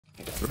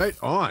Right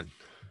on.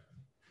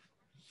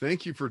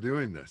 Thank you for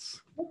doing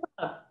this.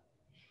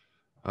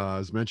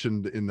 As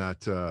mentioned in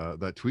that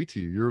that tweet to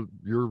you,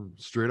 you're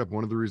straight up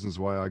one of the reasons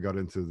why I got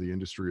into the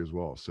industry as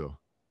well. So,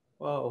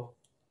 whoa,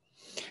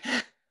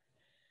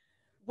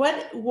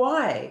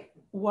 why?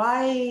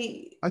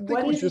 I think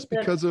it was just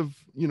because of,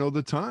 you know,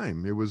 the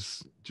time. It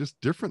was just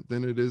different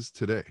than it is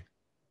today.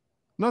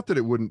 Not that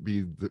it wouldn't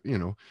be, you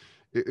know,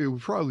 it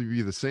would probably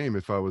be the same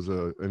if I was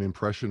an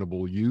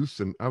impressionable youth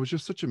and I was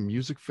just such a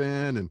music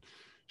fan, and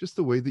just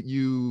the way that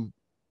you,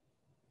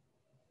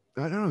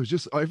 I don't know, it was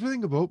just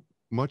everything about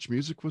Much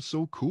Music was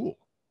so cool.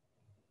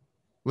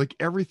 Like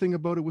everything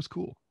about it was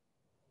cool.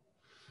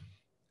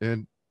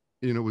 And,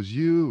 you know, it was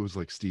you, it was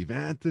like Steve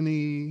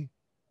Anthony,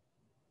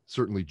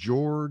 certainly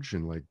George,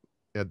 and like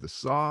Ed the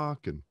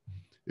Sock. And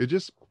it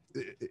just,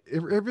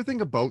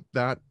 everything about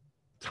that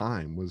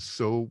time was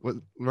so,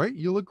 right?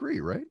 You'll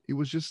agree, right? It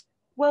was just.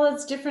 Well,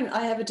 it's different.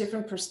 I have a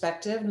different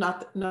perspective,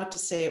 not to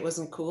say it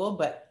wasn't cool,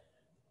 but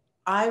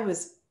I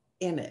was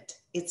in it.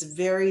 It's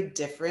very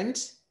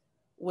different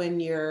when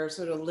you're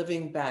sort of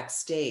living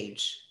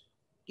backstage.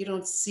 You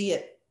don't see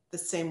it the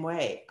same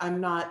way.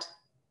 I'm not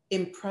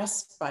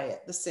impressed by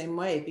it the same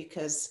way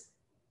because,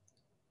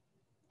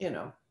 you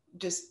know,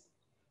 just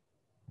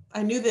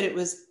I knew that it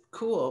was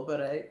cool,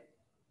 but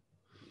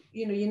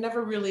you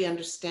never really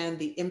understand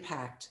the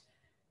impact,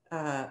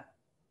 or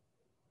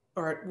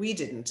we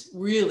didn't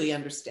really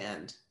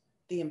understand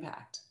the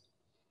impact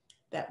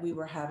that we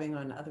were having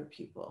on other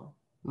people.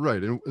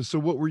 Right. And so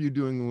what were you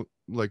doing?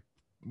 Like,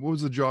 what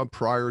was the job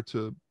prior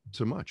to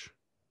Much?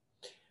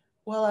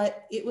 Well,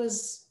 it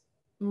was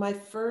my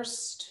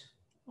first,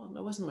 well,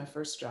 it wasn't my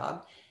first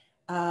job.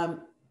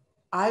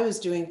 I was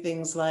doing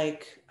things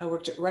like I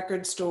worked at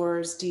record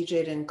stores,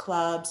 DJ'd in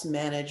clubs,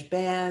 managed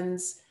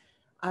bands.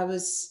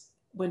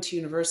 Went to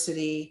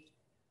university.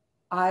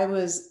 I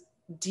was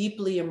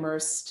deeply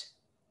immersed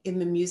in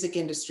the music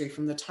industry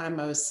from the time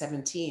I was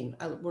 17.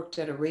 I worked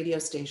at a radio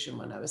station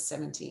when I was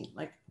 17.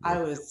 Like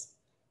I was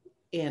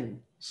in.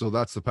 So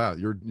that's the path.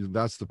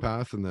 That's the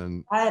path. And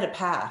then I had a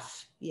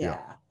path. Yeah,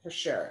 for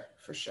sure.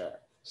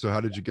 So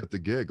how did you get the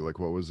gig? Like,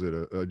 what was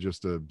it?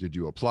 Did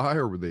you apply,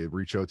 or would they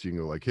reach out to you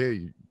and go like,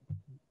 hey,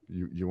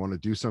 you want to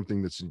do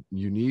something that's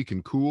unique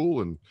and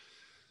cool? And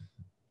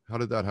how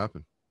did that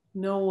happen?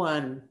 No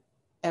one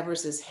ever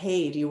says,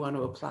 hey, do you want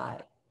to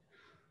apply?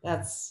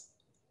 That's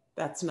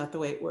not the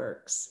way it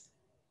works.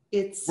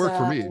 It's worked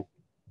for me.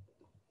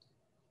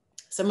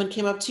 Someone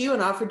came up to you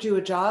and offered you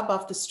a job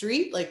off the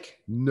street? Like,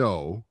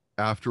 no,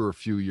 after a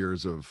few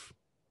years of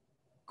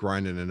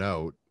grinding it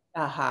out.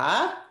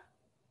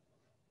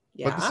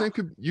 Yeah. But the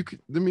same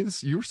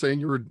you were saying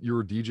you were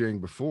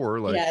DJing before,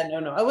 like. Yeah,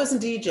 no, I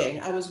wasn't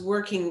DJing. I was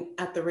working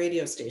at the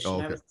radio station.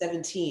 Okay. I was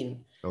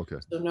 17. Okay.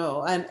 So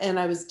no, and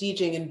I was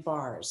DJing in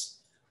bars,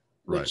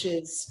 which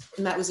is,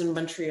 and that was in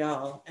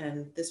Montreal,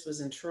 and this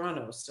was in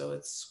Toronto. So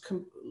it's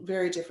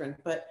very different.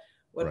 But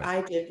what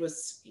I did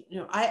was,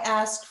 I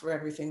asked for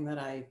everything that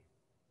I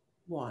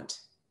want.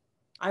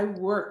 I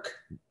work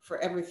for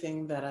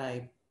everything that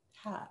I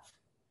have.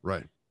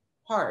 Right.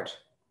 Hard,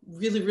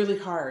 really, really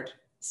hard.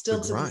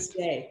 Still to this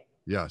day.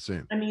 Yeah,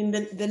 same. I mean,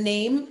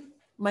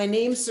 my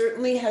name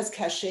certainly has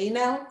cachet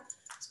now.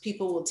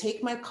 People will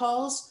take my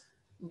calls,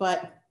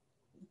 but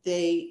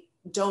they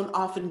don't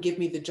often give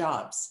me the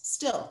jobs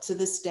still to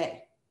this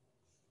day.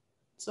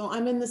 So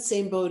I'm in the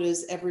same boat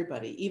as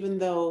everybody, even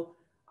though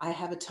I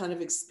have a ton of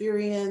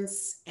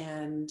experience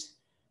and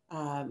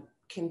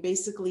can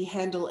basically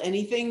handle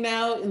anything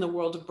now in the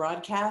world of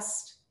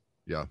broadcast.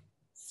 Yeah.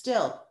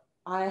 Still,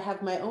 I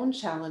have my own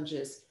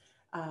challenges.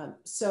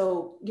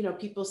 So,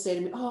 people say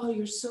to me, oh,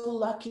 you're so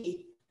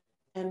lucky.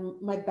 And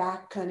my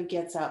back kind of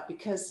gets up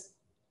because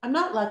I'm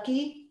not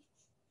lucky.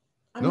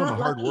 I'm a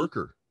hard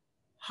worker.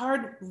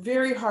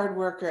 Very hard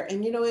worker.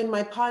 And, in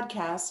my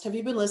podcast, have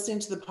you been listening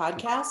to the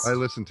podcast? I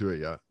listened to it.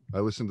 Yeah. I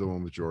listened to the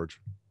one with George.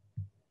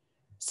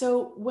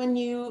 So when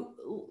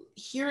you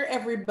hear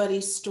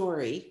everybody's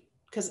story,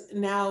 because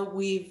now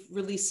we've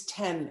released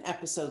 10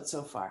 episodes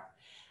so far.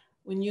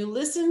 When you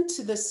listen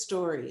to the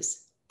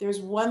stories, there's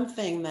one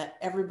thing that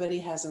everybody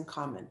has in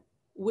common,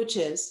 which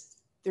is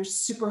they're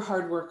super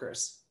hard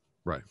workers.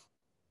 Right.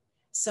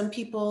 Some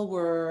people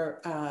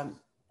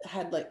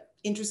had like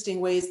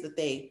interesting ways that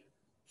they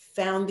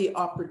found the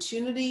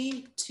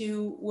opportunity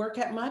to work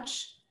at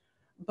Much,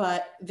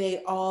 but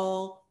they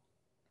all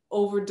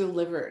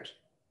over-delivered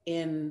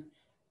in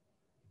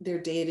their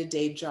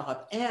day-to-day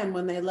job. And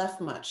when they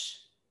left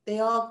Much,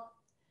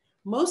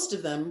 most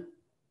of them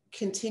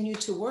continue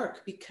to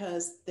work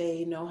because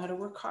they know how to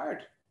work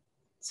hard.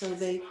 So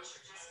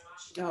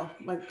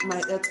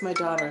that's my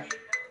daughter.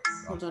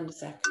 Hold on a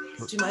sec.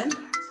 Do you mind?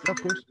 Yeah,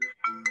 of course.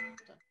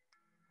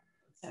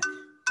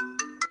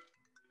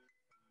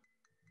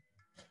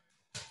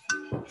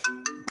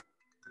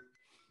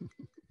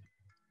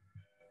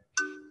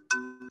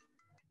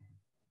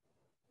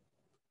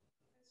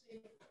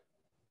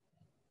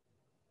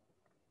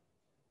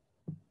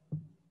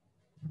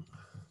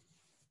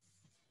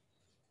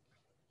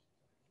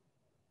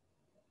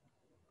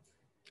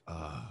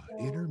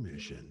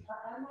 intermission.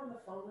 I'm on the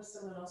phone with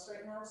someone else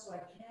right now, so I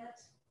can't.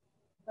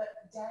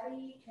 But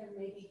Daddy can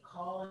maybe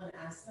call and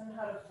ask them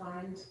how to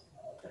find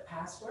the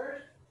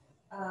password.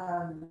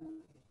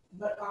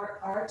 But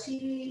our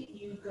TV,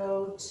 you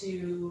go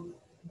to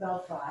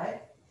Bell 5,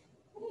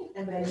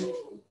 and then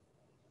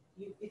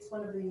it's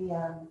one of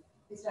the,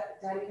 is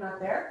Daddy not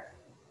there?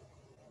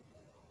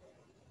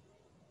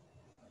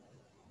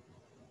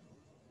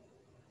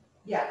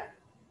 Yeah.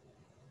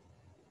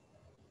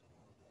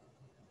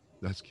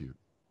 That's cute.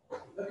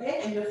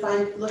 Okay, and you'll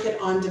look at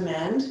on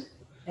demand,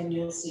 and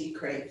you'll see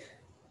Crave.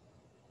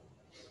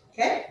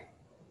 Okay?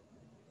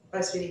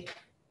 Bye, sweetie.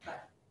 Bye.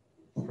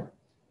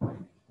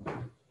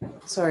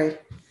 Sorry.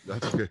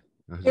 That's okay.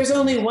 There's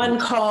only one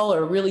call,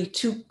 or really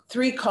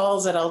 3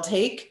 calls that I'll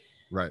take.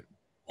 Right.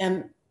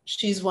 And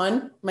she's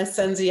one, my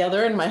son's the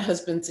other, and my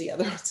husband's the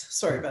other.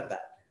 Sorry about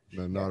that.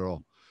 No, not at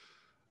all.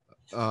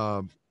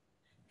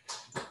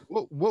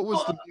 What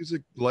was the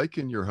music like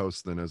in your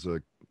house then, as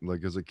a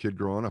kid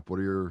growing up? What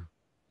are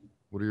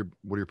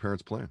your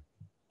parents playing?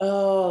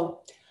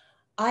 Oh,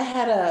 I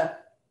had a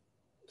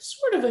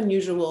sort of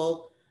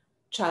unusual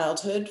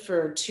childhood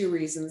for 2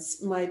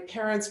 reasons. My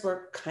parents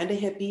were kind of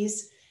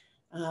hippies,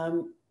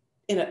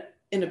 in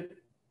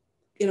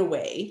a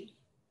way,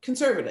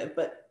 conservative,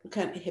 but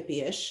kind of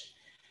hippie-ish.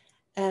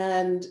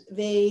 And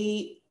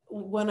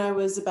when I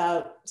was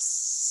about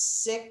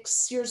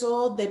 6 years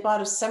old, they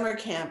bought a summer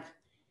camp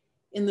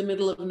in the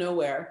middle of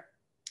nowhere,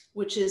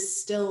 which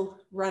is still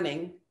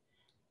running.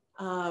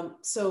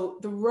 So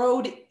the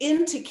road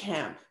into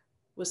camp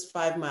was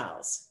 5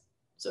 miles.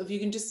 So if you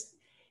can just,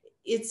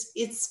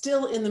 it's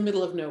still in the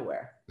middle of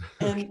nowhere.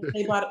 And okay.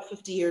 They bought it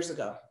 50 years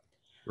ago.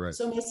 Right.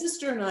 So my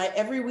sister and I,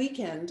 every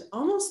weekend,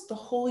 almost the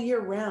whole year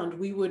round,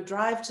 we would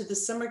drive to the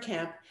summer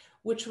camp,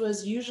 which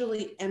was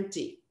usually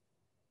empty.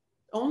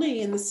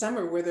 Only in the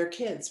summer were there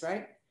kids,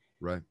 right?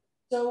 Right.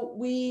 So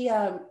we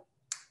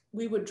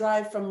would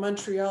drive from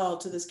Montreal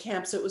to this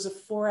camp. So it was a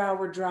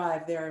 4-hour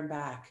drive there and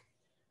back.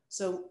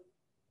 So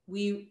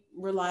we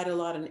relied a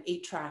lot on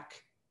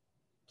 8-track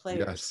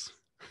players. Yes.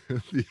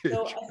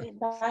 So I think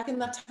back in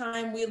that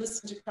time, we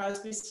listened to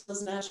Crosby,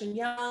 Stills, Nash and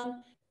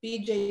Young,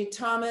 B.J.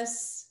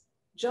 Thomas,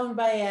 Joan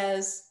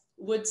Baez,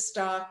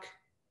 Woodstock,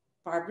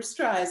 Barbra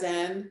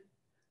Streisand.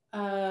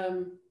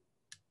 Trying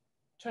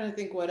to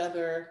think what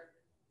other.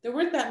 There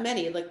weren't that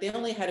many. Like they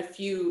only had a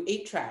few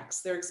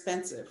 8-tracks. They're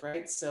expensive,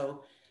 right?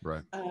 So,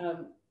 right.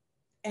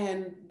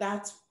 And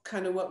that's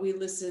kind of what we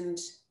listened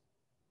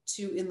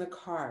to in the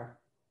car.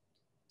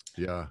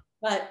 Yeah.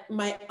 But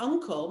my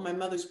uncle, my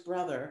mother's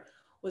brother,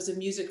 was a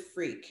music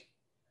freak.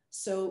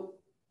 So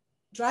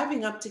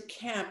driving up to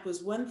camp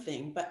was one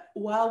thing, but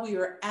while we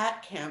were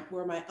at camp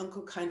where my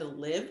uncle kind of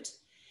lived,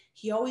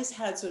 he always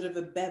had sort of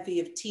a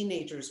bevy of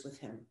teenagers with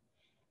him.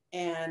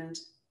 And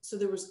so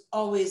there was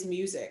always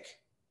music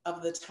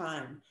of the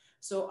time.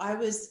 So I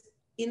was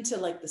into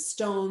like the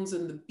Stones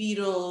and the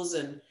Beatles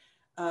and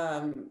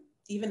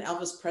even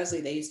Elvis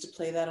Presley. They used to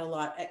play that a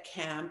lot at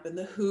camp, and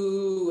the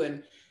Who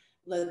and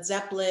Led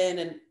Zeppelin.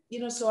 And,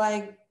 so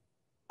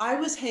I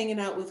was hanging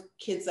out with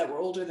kids that were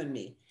older than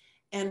me,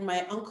 and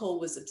my uncle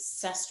was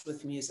obsessed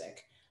with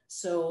music.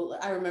 So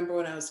I remember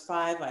when I was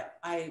 5,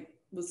 I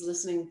was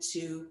listening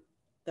to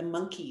the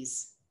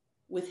Monkees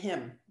with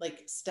him,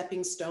 like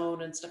Stepping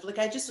Stone and stuff. Like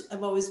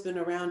I've always been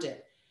around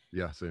it.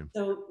 Yeah, same.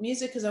 So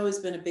music has always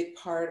been a big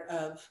part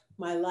of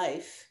my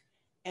life.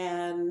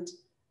 And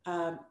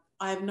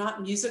I'm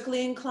not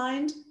musically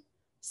inclined.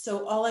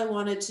 So all I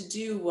wanted to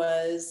do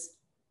was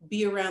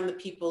be around the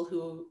people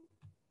who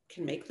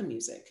can make the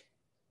music.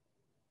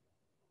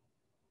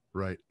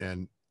 Right.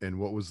 And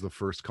what was the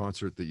first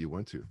concert that you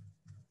went to?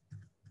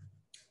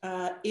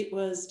 It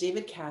was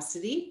David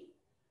Cassidy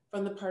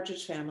from the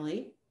Partridge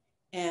Family.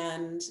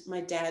 And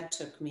my dad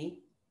took me.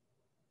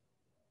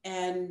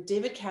 And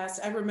David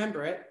Cassidy, I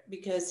remember it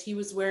because he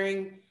was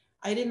wearing,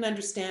 I didn't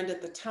understand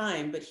at the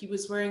time, but he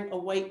was wearing a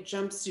white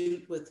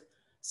jumpsuit with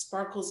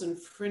sparkles and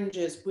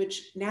fringes,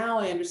 which now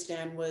I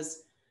understand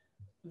was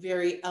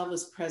very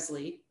Elvis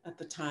Presley at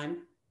the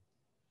time.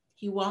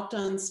 He walked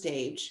on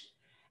stage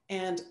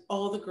and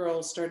all the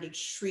girls started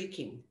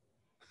shrieking.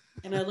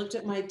 And I looked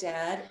at my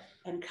dad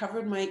and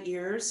covered my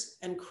ears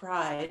and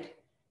cried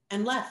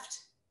and left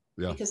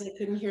because I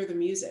couldn't hear the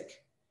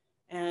music.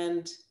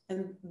 And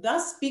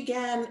thus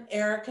began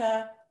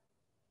Erica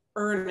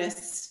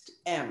Ernest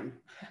M.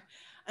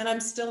 And I'm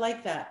still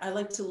like that. I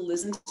like to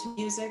listen to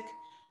music.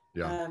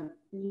 Yeah.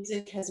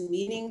 Music has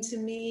meaning to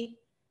me.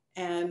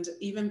 And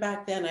even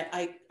back then,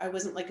 I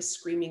wasn't like a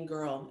screaming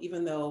girl,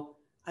 even though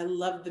I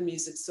loved the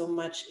music so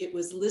much. It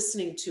was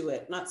listening to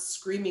it, not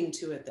screaming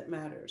to it, that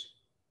mattered.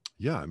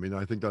 Yeah. I mean,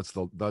 I think that's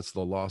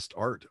the lost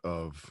art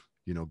of,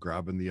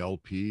 grabbing the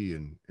LP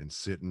and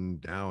sitting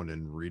down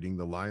and reading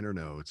the liner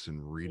notes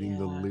and reading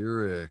the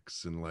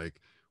lyrics and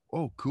like,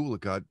 oh, cool.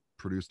 It got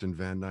produced in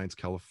Van Nuys,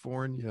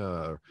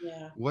 California,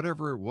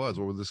 whatever it was,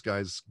 or this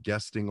guy's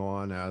guesting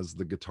on as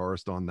the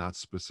guitarist on that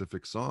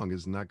specific song.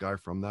 Isn't that guy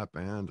from that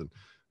band? And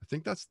I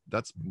think that's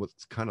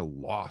what's kind of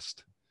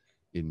lost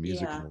in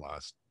music in the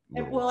last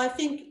Well, I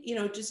think, you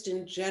know, just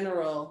in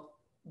general,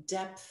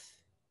 depth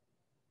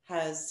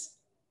has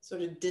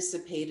sort of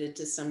dissipated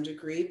to some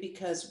degree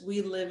because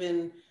we live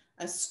in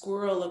a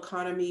squirrel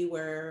economy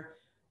where,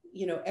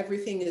 you know,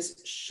 everything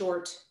is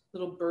short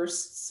little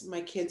bursts.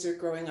 My kids are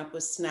growing up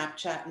with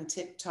Snapchat and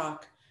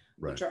TikTok,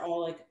 which are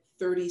all like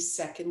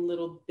 30-second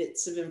little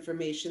bits of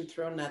information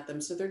thrown at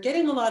them. So they're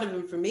getting a lot of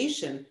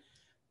information,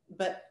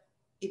 but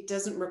it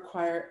doesn't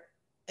require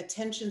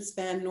attention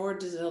span, nor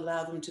does it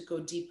allow them to go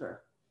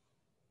deeper.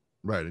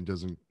 Right. It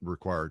doesn't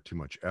require too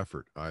much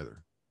effort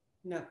either.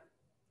 No,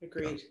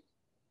 agreed.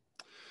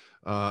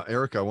 Yeah.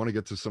 Eric, I want to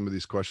get to some of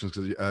these questions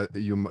because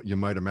you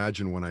might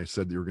imagine when I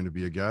said that you were going to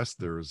be a guest,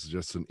 there was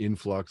just an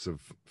influx of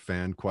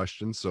fan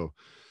questions. So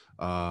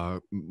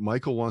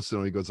Michael wants to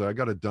know, he goes, I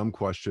got a dumb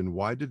question.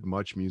 Why did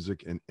Much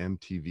Music and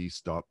MTV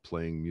stop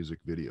playing music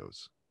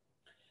videos?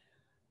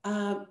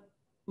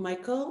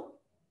 Michael,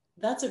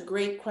 that's a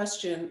great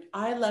question.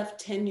 I left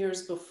 10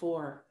 years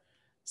before,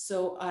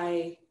 so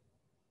I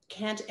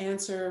can't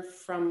answer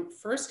from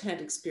firsthand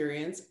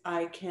experience.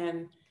 I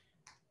can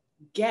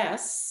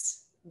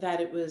guess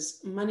that it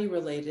was money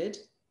related.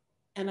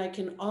 And I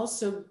can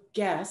also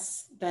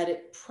guess that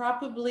it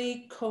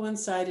probably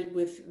coincided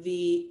with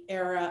the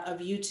era of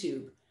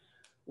YouTube,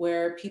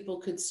 where people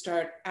could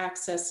start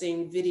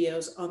accessing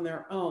videos on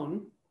their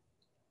own.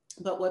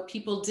 But what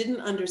people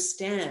didn't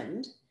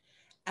understand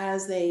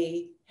as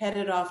they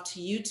headed off to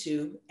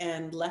YouTube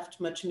and left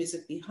Much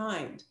Music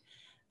behind,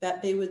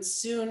 that they would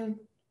soon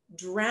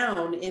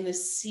drown in a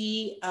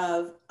sea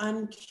of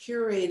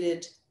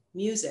uncurated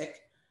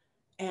music,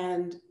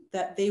 and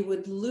that they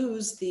would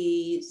lose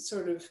the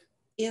sort of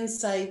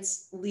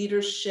insights,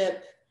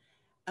 leadership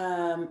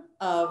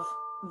of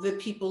the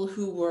people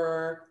who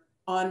were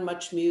on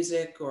Much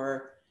Music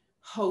or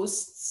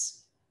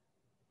hosts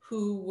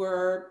who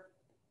were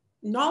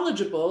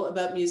knowledgeable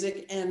about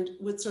music and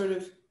would sort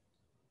of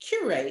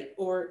curate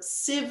or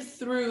sift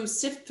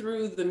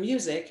through the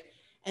music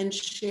and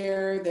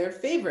share their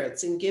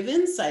favorites and give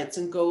insights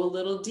and go a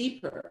little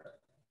deeper.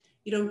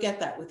 You don't get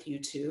that with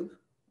YouTube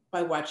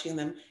by watching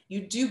them.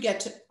 You do get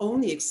to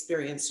own the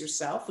experience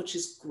yourself, which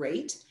is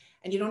great.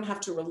 And you don't have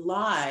to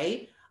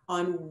rely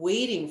on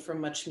waiting for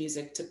Much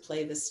Music to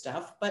play this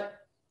stuff.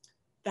 But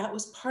that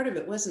was part of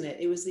it, wasn't it?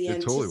 It was the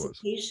anticipation.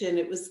 Totally was.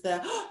 It was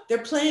the, they're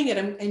playing it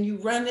and you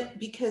run it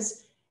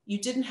because you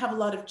didn't have a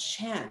lot of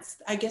chance.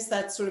 I guess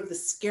that's sort of the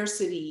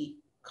scarcity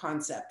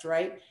concept,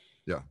 right?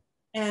 Yeah.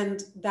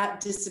 And that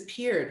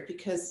disappeared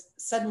because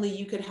suddenly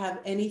you could have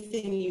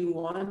anything you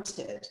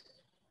wanted,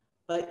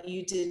 but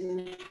you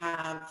didn't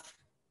have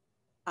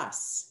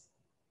us.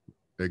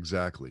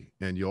 Exactly.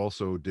 And you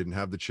also didn't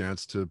have the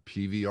chance to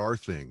PVR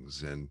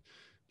things, and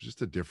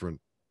just a different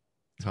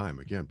time.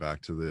 Again,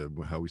 back to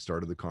how we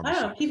started the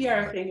conversation. I don't know,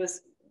 PVR thing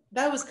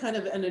was kind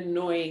of an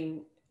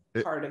annoying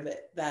part of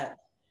it, that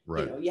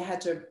you know, you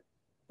had to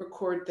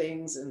record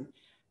things, and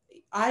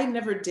I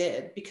never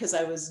did because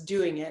I was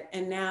doing it.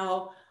 And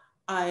now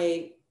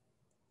I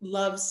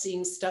love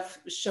seeing stuff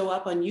show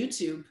up on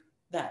YouTube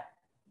that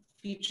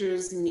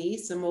features me,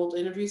 some old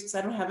interviews, because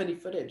I don't have any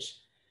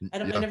footage. I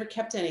never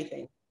kept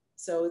anything.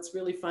 So it's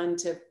really fun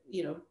to,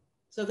 you know,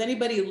 so if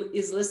anybody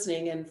is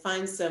listening and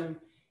finds some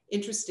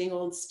interesting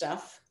old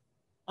stuff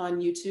on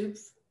YouTube,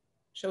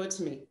 show it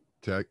to me.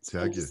 Tag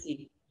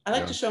you. I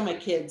like to show my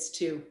kids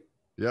too.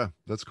 Yeah,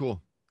 that's cool.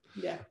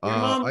 Yeah, your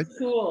mom's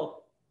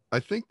cool. I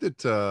think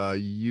that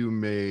you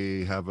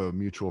may have a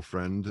mutual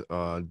friend,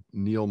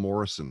 Neil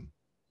Morrison,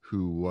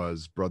 who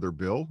was Brother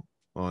Bill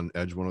on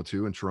Edge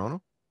 102 in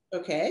Toronto.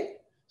 Okay.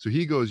 So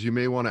he goes, you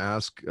may want to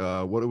ask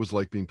what it was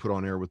like being put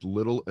on air with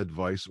little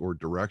advice or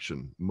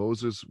direction.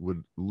 Moses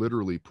would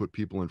literally put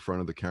people in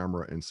front of the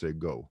camera and say,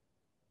 go.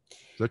 Is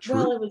that true?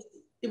 Well,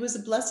 it was a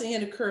blessing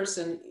and a curse,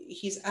 and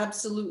he's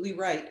absolutely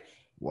right.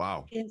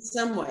 Wow. In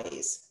some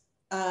ways.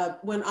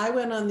 When I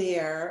went on the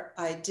air,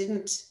 I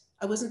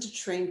wasn't a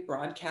trained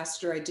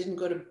broadcaster. I didn't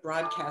go to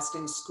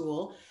broadcasting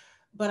school,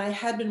 but I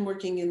had been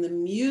working in the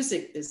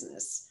music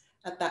business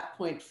at that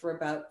point for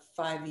about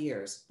 5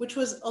 years, which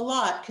was a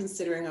lot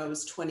considering I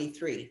was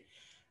 23.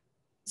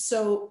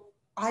 So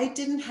I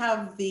didn't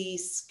have the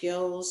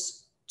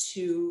skills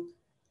to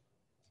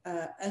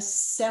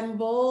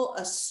assemble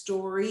a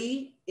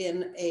story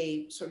in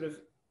a sort of,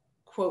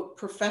 quote,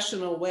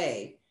 professional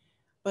way.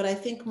 But I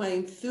think my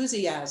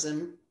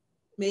enthusiasm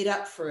made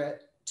up for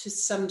it to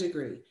some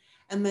degree.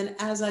 And then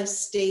as I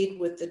stayed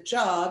with the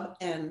job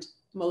and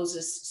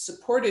Moses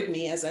supported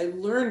me as I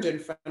learned in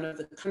front of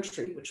the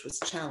country, which was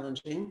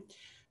challenging,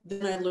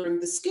 then I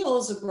learned the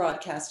skills of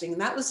broadcasting.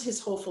 And that was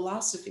his whole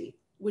philosophy,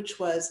 which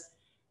was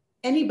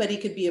anybody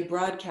could be a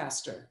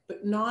broadcaster,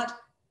 but not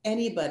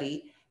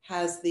anybody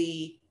has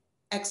the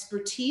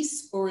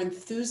expertise or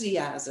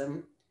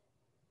enthusiasm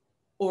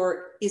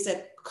or is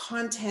a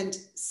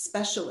content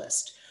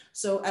specialist.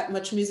 So at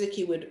Much Music,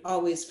 he would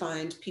always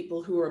find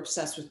people who were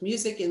obsessed with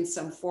music in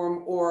some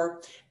form,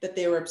 or that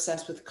they were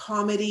obsessed with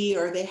comedy,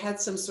 or they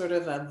had some sort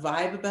of a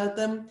vibe about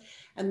them.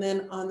 And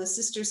then on the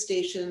sister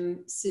station,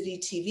 City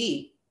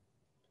TV,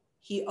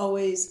 he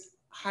always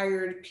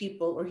hired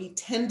people, or he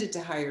tended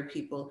to hire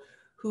people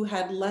who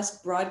had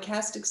less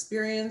broadcast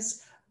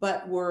experience,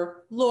 but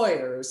were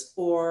lawyers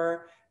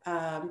or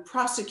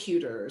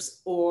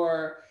prosecutors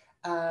or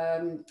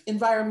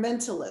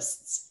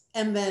environmentalists.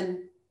 And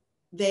then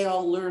they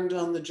all learned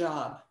on the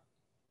job.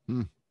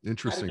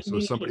 Interesting. So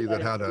somebody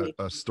that had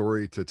a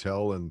story to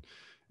tell and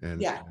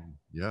yeah.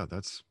 Yeah,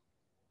 that's,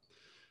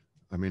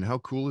 I mean, how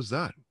cool is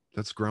that?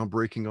 That's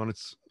groundbreaking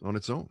on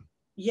its own.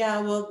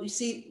 Yeah. Well, you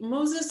see,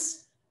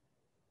 Moses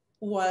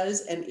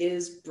was and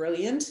is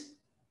brilliant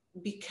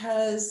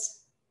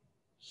because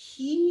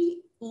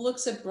he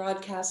looks at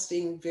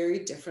broadcasting very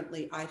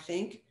differently, I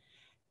think.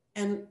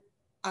 And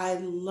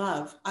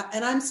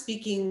and I'm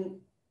speaking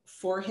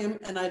for him,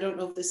 and I don't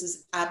know if this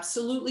is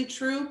absolutely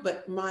true,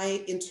 but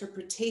my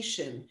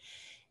interpretation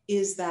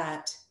is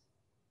that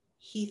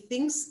he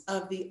thinks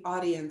of the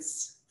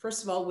audience,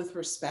 first of all, with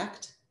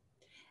respect,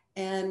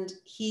 and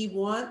he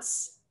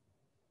wants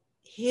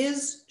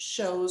his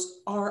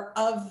shows are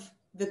of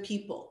the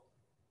people.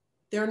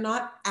 They're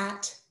not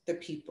at the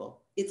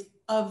people, it's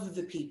of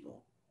the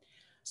people.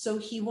 So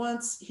he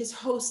wants his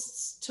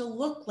hosts to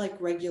look like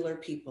regular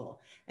people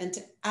and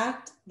to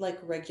act like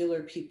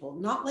regular people,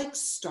 not like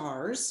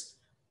stars,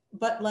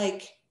 but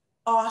like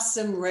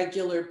awesome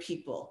regular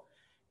people,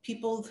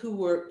 people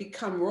who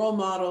become role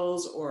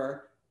models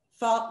or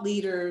thought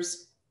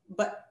leaders,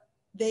 but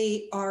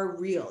they are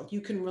real.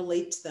 You can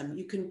relate to them,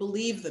 you can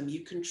believe them,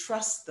 you can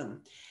trust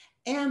them.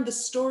 And the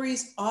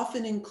stories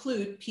often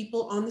include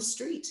people on the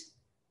street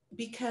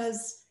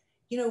because,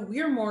 you know,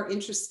 we're more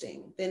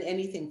interesting than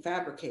anything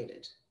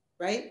fabricated,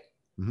 right?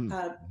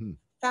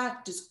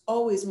 Fact is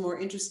always more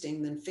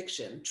interesting than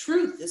fiction.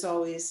 Truth is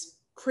always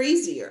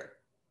crazier.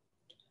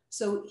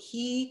 So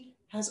he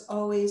has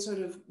always sort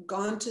of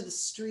gone to the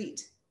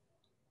street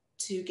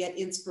to get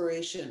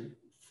inspiration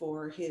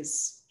for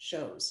his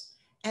shows.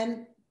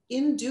 And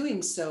in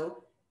doing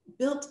so,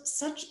 built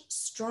such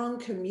strong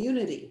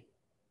community,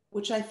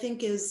 which I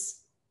think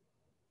is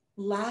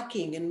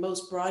lacking in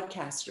most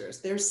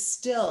broadcasters. There's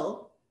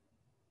still,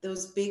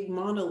 those big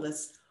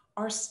monoliths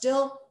are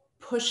still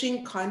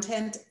pushing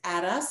content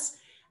at us,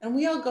 and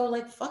we all go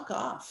like, fuck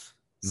off.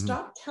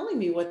 Stop telling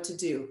me what to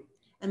do.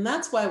 And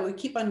that's why we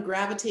keep on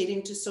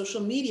gravitating to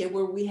social media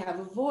where we have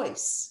a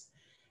voice.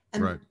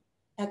 And right.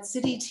 At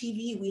City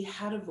TV, we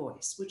had a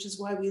voice, which is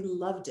why we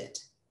loved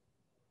it.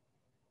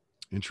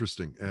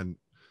 Interesting. And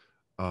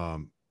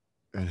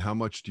how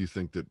much do you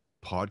think that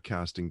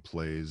podcasting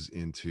plays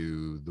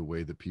into the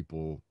way that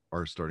people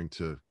are starting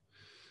to,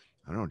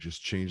 I don't know,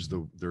 just change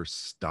their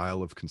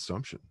style of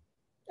consumption?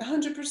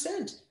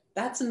 100%.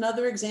 That's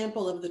another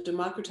example of the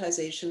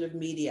democratization of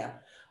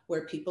media,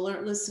 where people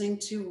aren't listening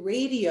to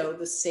radio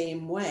the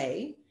same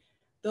way.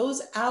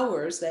 Those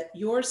hours that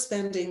you're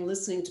spending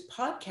listening to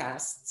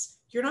podcasts,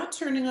 you're not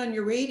turning on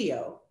your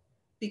radio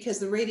because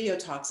the radio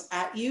talks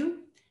at you,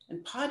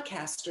 and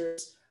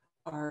podcasters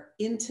are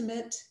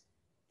intimate,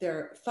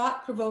 they're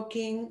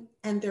thought-provoking,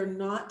 and they're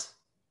not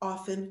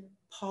often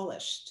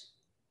polished.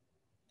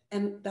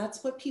 And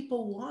that's what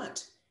people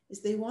want,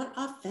 is they want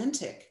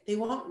authentic, they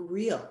want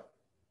real.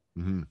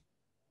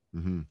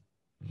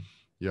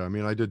 Yeah, I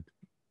mean, I did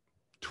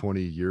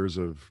 20 years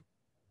of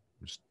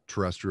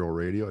terrestrial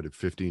radio. I did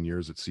 15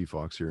 years at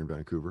CFOX here in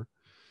Vancouver.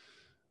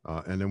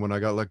 And then when I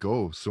got let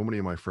go, so many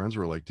of my friends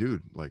were like,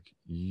 dude, like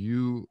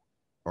you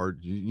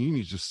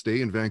need to just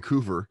stay in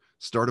Vancouver,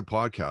 start a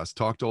podcast,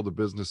 talk to all the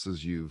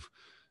businesses you've,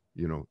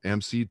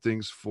 emceed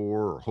things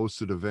for, or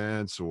hosted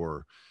events,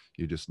 or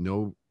you just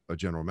know a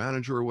general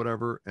manager or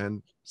whatever,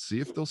 and see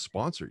if they'll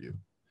sponsor you.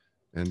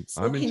 And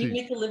so can you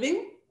make a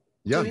living?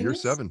 Yeah, year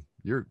 7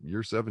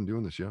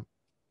 doing this. Yeah.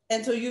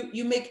 And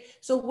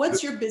so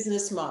what's your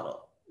business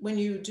model when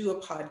you do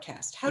a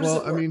podcast? How does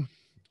it work? I mean,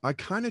 I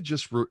kind of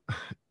just,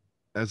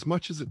 as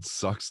much as it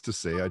sucks to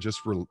say,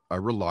 I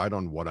relied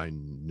on what I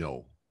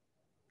know,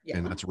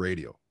 and that's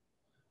radio.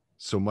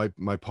 So my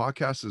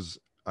podcast is,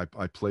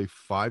 I play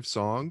 5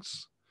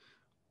 songs,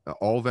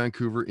 all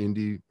Vancouver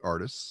indie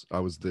artists.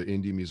 I was the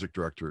indie music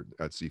director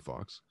at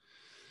CFOX.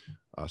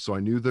 So I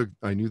knew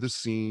the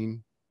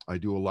scene. I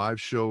do a live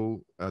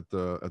show at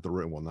the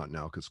well, not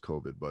now because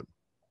COVID, but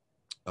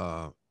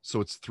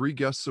so it's 3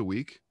 guests a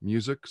week: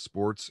 music,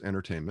 sports,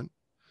 entertainment.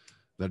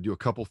 Then I do a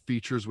couple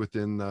features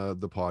within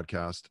the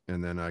podcast,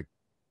 and then I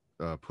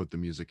put the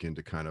music in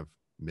to kind of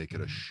make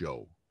it a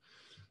show.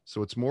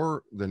 So it's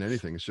more than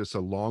anything, it's just a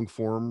long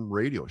form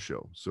radio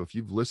show. So if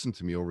you've listened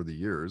to me over the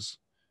years,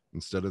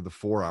 instead of the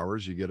 4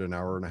 hours, you get an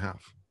hour and a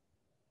half,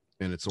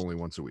 and it's only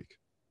once a week.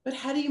 But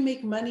how do you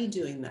make money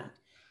doing that?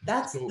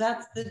 That's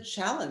the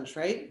challenge,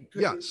 right?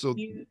 Yeah. So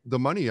the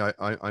money,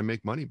 I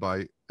make money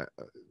by,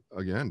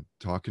 again,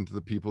 talking to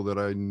the people that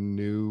I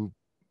knew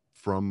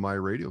from my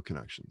radio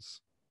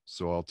connections.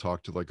 So I'll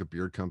talk to like a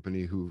beer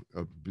company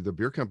the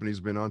beer company's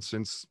been on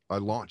since I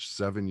launched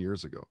 7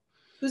 years ago.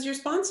 Who's your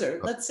sponsor?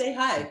 Let's say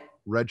hi.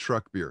 Red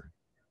Truck Beer.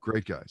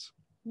 Great guys.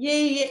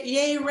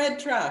 Yay, Red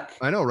Truck.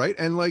 I know, right?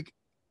 And like,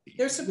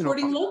 they're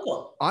supporting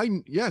local.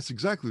 Yes,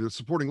 exactly. They're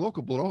supporting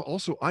local, but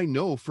also I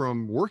know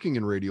from working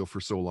in radio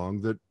for so long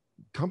that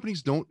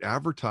companies don't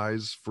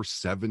advertise for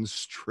 7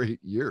 straight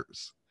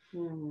years.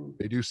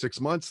 They do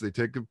 6 months, they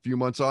take a few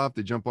months off,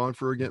 they jump on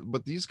for again.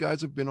 But these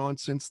guys have been on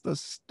since the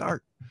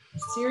start.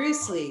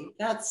 Seriously,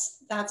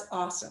 that's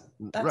awesome.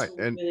 That's Right.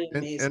 really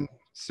amazing. And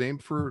same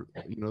for,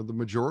 the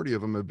majority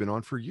of them have been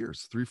on for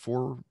years,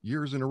 3-4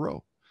 years in a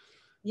row.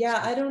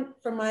 Yeah, I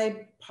don't, for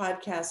my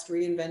podcast,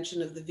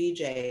 Reinvention of the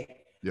VJ,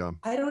 Yeah.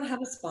 I don't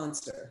have a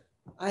sponsor.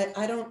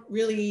 I don't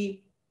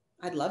really,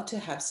 I'd love to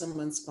have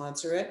someone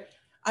sponsor it.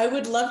 I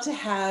would love to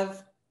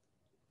have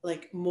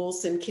like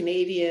Molson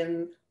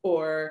Canadian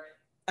or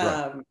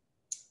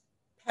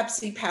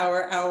Pepsi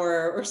Power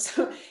Hour or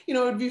so, it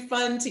would be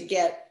fun to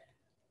get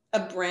a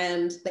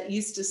brand that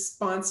used to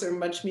sponsor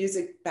Much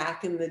Music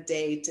back in the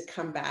day to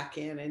come back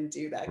in and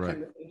do that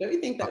kind of thing. Don't you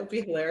think that would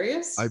be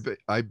hilarious?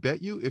 I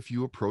bet you if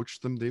you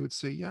approached them, they would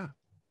say, yeah,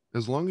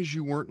 as long as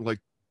you weren't like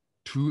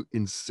too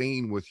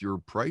insane with your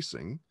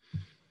pricing.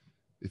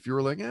 If you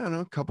were like,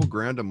 yeah, a couple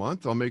grand a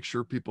month, I'll make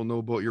sure people know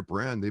about your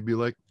brand. They'd be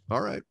like,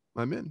 all right,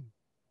 I'm in.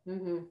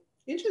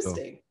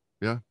 Interesting.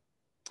 So,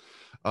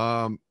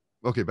 yeah.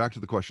 Okay, back to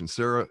the question.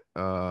 Sarah,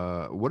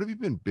 what have you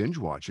been binge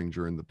watching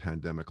during the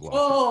pandemic lockdown?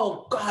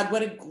 Oh, God,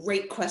 what a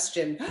great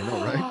question. I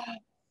know, right?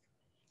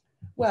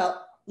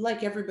 Well,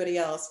 like everybody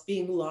else,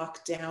 being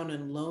locked down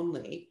and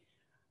lonely,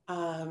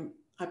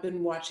 I've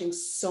been watching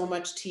so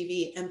much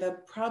TV. And the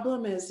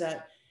problem is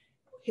that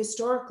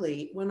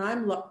historically, when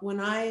I'm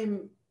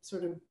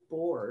sort of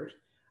bored,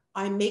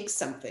 I make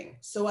something.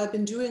 So I've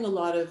been doing a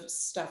lot of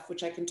stuff,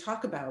 which I can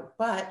talk about,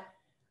 but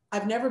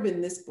I've never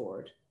been this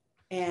bored.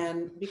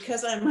 And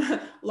because I'm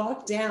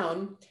locked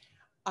down,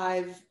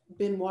 I've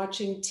been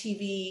watching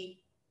TV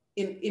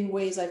in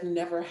ways I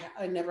never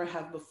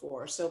have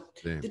before. So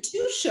the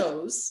two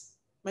shows,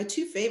 my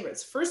two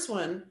favorites, first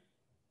one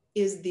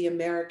is The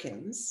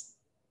Americans.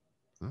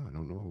 Oh, I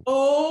don't know.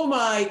 Oh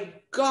my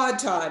God,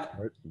 Todd.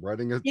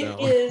 Writing it down.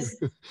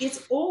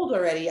 It's old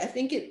already. I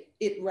think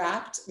it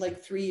wrapped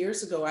like 3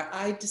 years ago.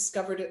 I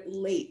discovered it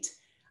late.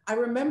 I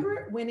remember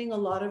it winning a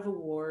lot of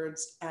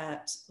awards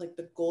at like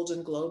the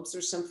Golden Globes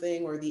or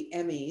something, or the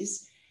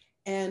Emmys.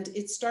 And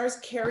it stars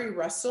Kerry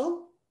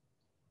Russell.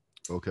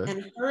 Okay.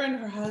 And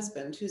her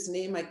husband, whose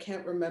name I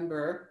can't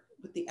remember,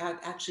 but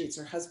actually it's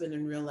her husband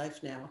in real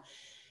life now.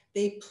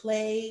 They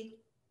play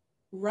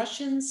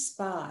Russian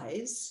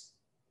spies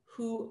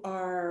who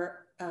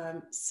are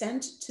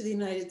sent to the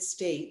United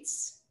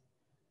States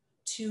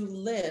to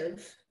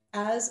live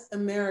as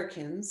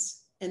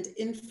Americans and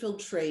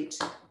infiltrate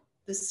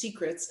the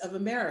secrets of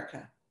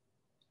America.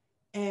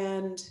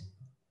 And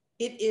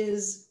it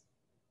is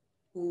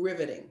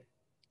riveting.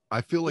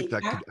 I feel like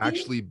that could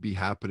actually be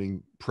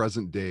happening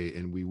present day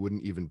and we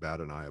wouldn't even bat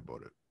an eye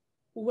about it.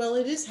 Well,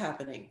 it is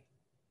happening.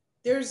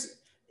 This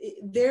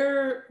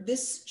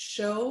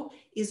show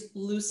is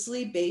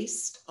loosely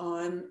based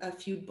on a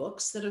few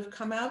books that have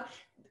come out.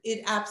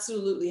 It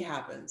absolutely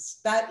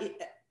happens.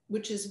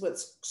 Which is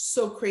what's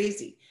so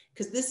crazy,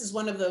 because this is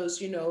one of those,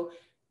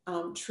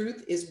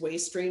 truth is way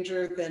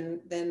stranger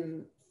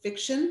than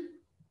fiction.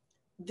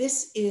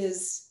 This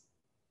is,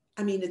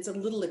 it's a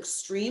little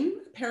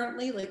extreme,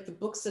 apparently. Like the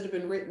books that have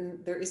been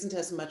written, there isn't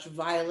as much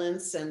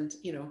violence and,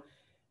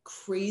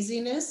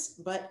 craziness,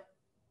 but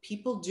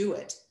people do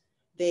it.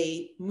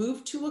 They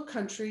move to a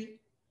country,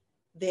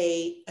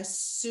 they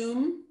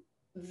assume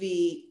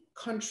the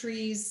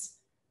country's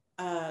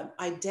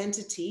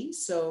identity.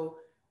 So,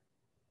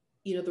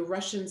 the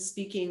Russian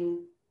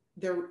speaking,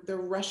 their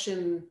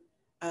Russian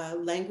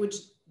language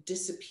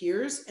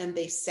disappears and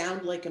they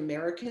sound like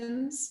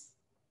Americans.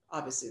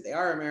 Obviously they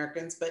are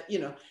Americans, but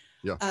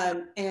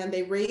and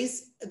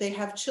they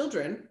have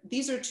children.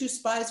 These are two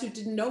spies who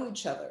didn't know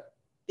each other.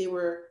 They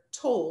were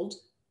told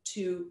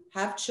to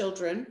have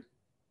children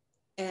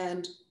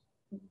and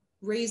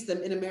raise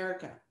them in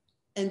America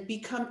and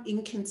become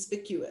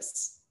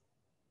inconspicuous.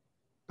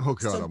 Oh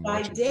God, so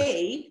by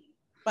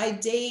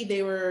day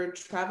they were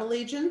travel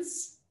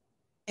agents,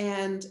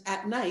 and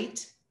at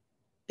night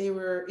they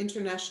were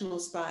international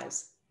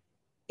spies.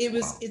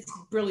 It's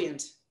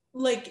brilliant.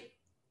 Like,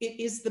 it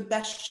is the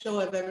best show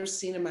I've ever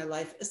seen in my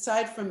life,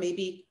 aside from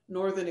maybe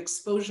Northern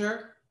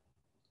Exposure.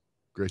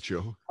 Great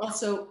show.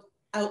 Also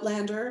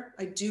Outlander.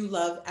 I do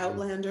love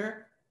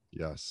Outlander.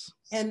 Yes.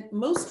 And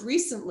most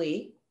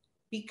recently,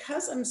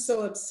 because I'm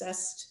so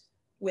obsessed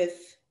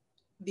with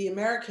The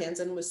Americans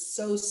and was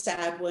so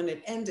sad when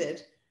it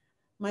ended,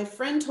 my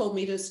friend told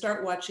me to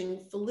start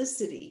watching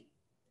Felicity,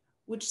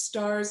 which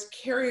stars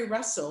Kerry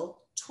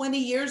Russell 20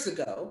 years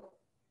ago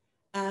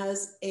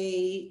as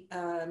a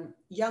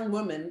young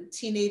woman,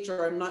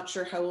 teenager, I'm not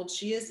sure how old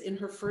she is, in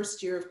her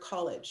first year of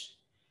college.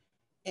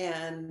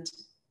 And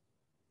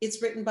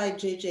it's written by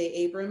J.J.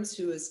 Abrams,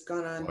 who has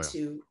gone on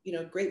to,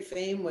 great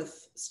fame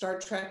with Star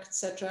Trek,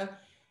 etc.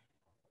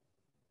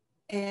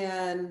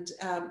 And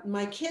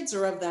my kids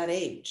are of that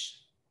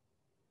age.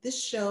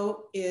 This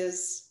show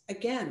is,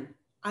 again,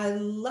 I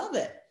love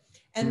it.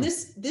 And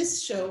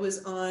this show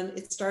is on,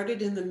 it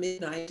started in the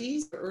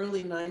mid-90s,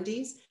 early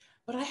 90s,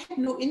 but I had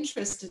no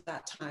interest at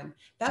that time.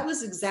 That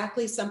was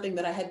exactly something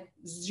that I had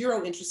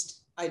zero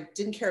interest I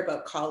didn't care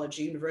about college,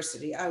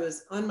 university. I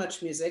was on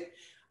Much Music.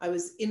 I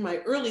was in my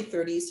early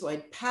 30s, so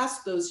I'd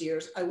passed those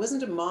years. I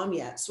wasn't a mom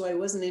yet, so I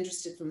wasn't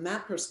interested from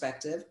that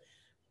perspective.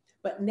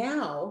 But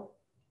now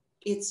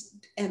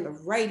and the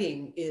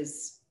writing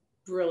is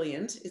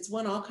brilliant. It's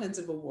won all kinds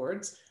of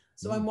awards.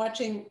 So I'm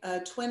watching a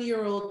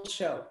 20-year-old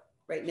show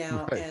right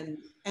now, right.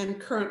 and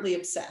currently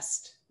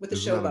obsessed with a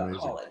Isn't show that about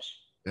amazing? college.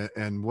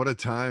 And what a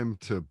time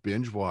to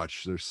binge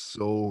watch. There's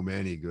so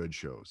many good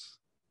shows.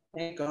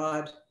 Thank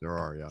God. There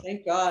are, yeah.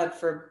 Thank God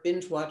for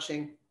binge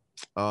watching.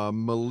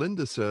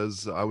 Melinda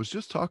says, I was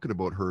just talking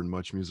about her and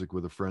Much Music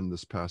with a friend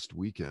this past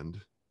weekend.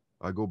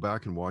 I go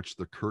back and watch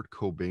the Kurt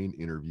Cobain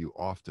interview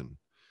often.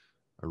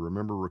 I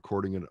remember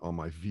recording it on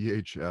my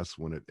VHS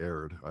when it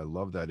aired. I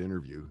love that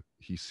interview.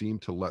 He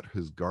seemed to let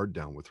his guard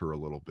down with her a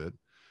little bit.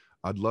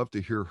 I'd love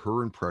to hear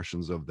her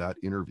impressions of that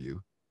interview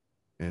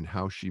and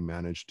how she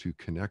managed to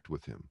connect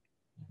with him.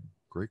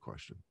 Great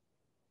question.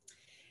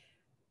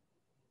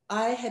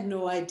 I had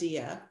no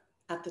idea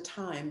at the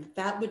time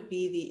that would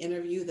be the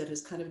interview that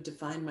has kind of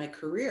defined my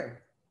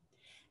career.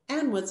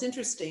 And what's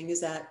interesting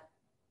is that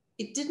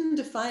it didn't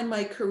define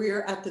my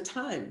career at the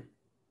time.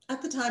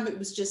 At the time, it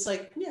was just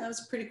like, yeah, it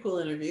was a pretty cool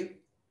interview.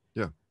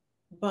 Yeah.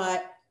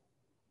 But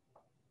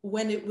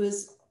when it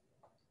was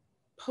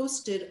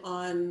posted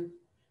on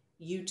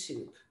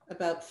YouTube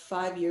about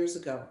 5 years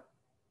ago,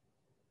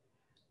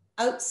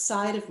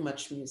 outside of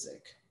Much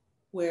Music,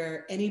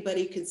 where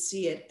anybody could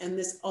see it, and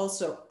this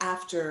also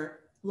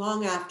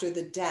long after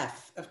the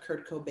death of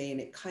Kurt Cobain,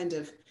 it kind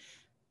of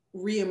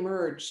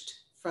reemerged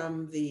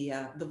from the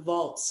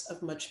vaults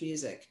of Much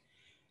Music.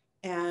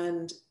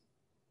 And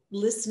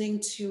listening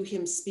to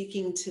him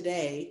speaking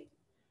today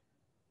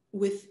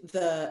with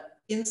the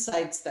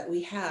insights that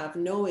we have,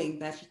 knowing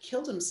that he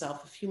killed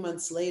himself a few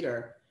months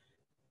later,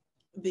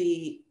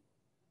 the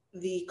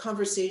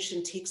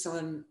conversation takes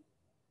on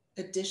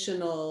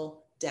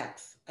additional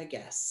depth, I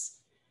guess.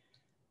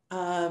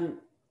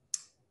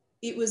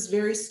 It was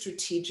very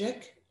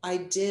strategic. I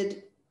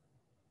did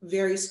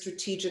very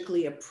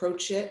strategically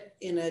approach it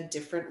in a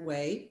different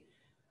way.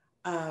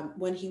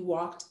 When he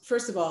walked,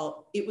 first of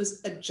all, it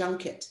was a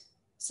junket.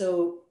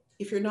 So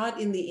if you're not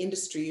in the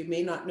industry, you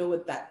may not know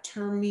what that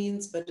term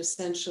means, but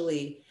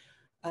essentially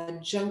a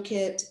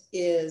junket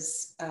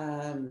is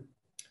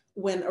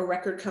when a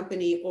record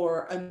company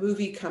or a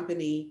movie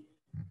company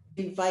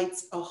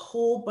invites a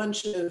whole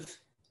bunch of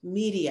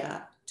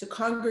media to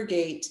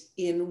congregate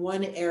in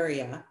one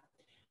area.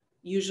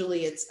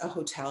 Usually it's a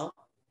hotel,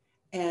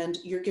 and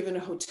you're given a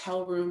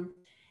hotel room,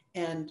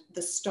 and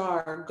the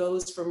star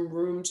goes from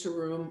room to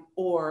room,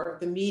 or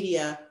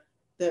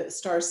the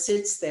star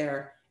sits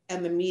there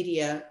and the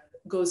media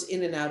goes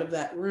in and out of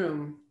that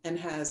room and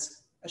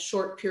has a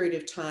short period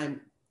of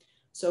time.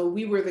 So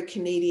we were the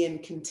Canadian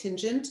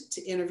contingent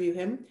to interview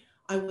him.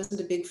 I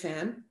wasn't a big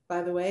fan,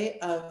 by the way,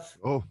 of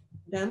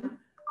them.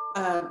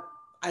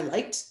 I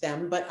liked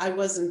them, but I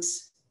wasn't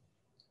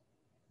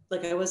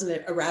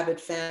a rabid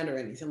fan or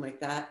anything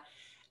like that.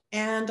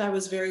 And I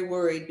was very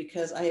worried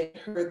because I had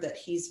heard that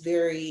he's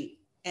very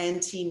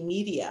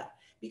anti-media,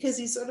 because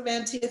he's sort of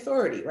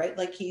anti-authority, right?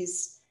 Like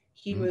he's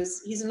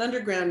an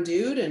underground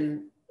dude,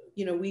 and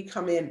we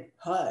come in,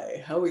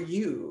 hi, how are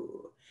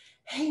you?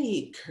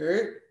 Hey,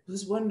 Kurt,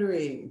 was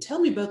wondering, tell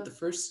me about the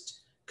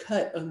first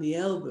cut on the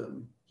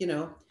album,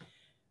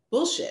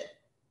 bullshit.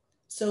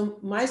 So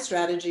my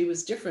strategy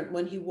was different.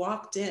 When he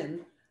walked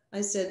in,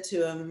 I said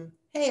to him,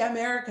 hey, I'm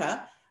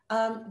Erica.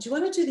 Do you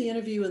want to do the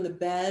interview in the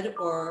bed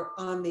or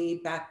on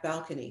the back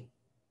balcony?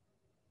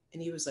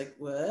 And he was like,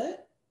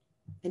 what?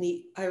 And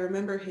I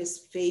remember his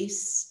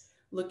face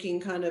looking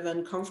kind of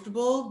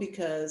uncomfortable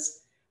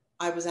because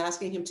I was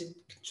asking him to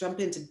jump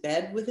into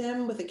bed with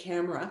him with a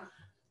camera.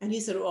 And he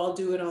said, oh, I'll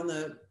do it on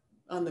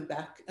the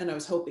back. And I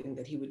was hoping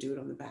that he would do it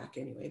on the back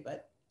anyway.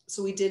 But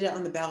so we did it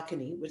on the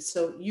balcony,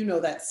 so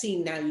that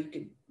scene now,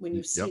 when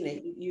you've seen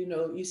it,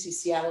 you see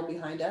Seattle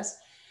behind us.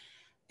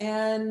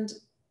 And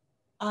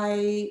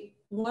I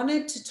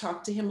wanted to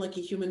talk to him like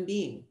a human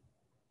being.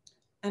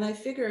 And I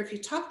figure if you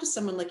talk to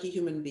someone like a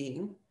human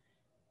being,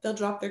 they'll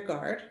drop their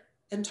guard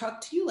and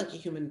talk to you like a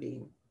human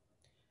being.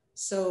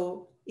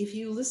 So if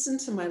you listen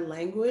to my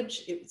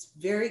language, it's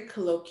very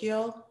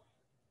colloquial.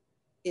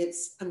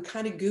 I'm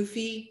kind of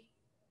goofy,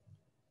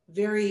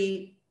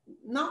 very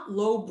not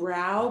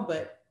lowbrow,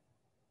 but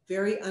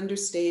very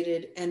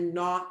understated and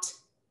not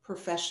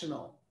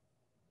professional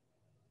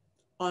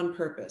on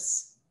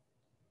purpose.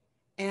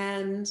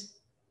 And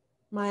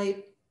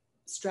my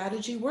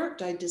strategy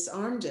worked. I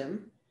disarmed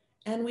him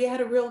and we had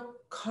a real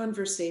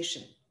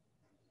conversation.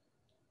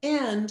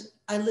 And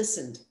I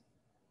listened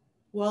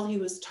while he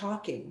was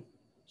talking.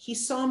 He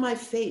saw my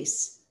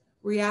face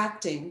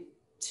reacting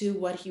to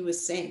what he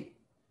was saying.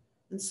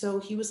 And so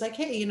he was like,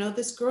 hey,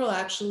 this girl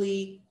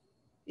actually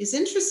is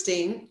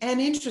interesting and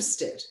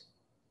interested.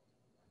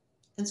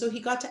 And so he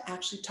got to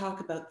actually talk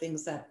about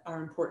things that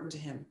are important to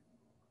him.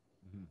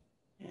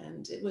 Mm-hmm.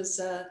 And it was,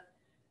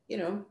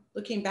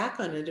 looking back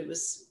on it,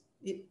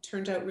 it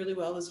turned out really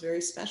well. It was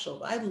very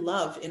special. I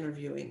love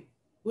interviewing.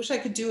 Wish I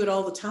could do it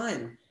all the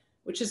time,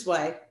 which is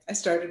why I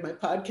started my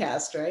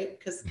podcast, right?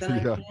 Because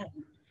then Yeah.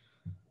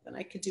 then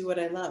I could do what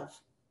I love.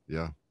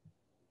 Yeah.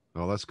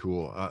 Oh, that's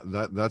cool.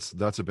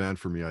 That's a band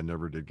for me. I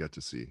never did get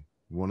to see.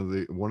 One of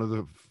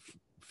the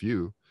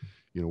few,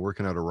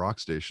 working at a rock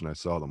station, I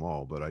saw them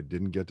all, but I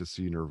didn't get to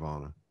see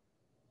Nirvana.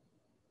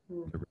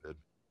 Never did.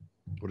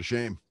 What a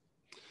shame.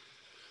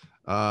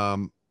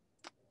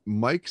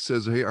 Mike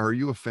says, "Hey, are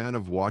you a fan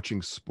of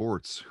watching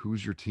sports?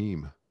 Who's your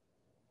team?"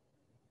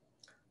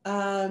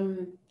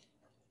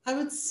 I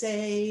would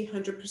say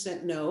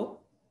 100%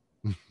 no.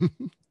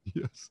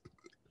 Yes.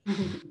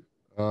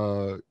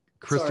 Sorry.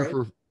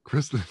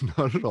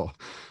 Not at all.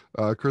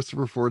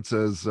 Christopher Ford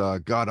says,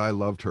 God, I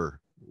loved her.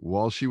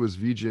 While she was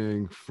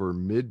VJing for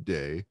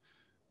midday,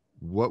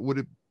 what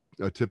would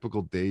a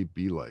typical day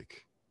be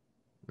like?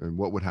 And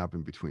what would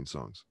happen between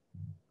songs? I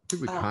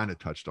think we kind of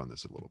touched on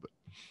this a little bit.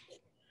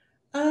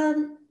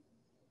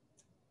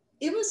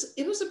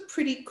 It was a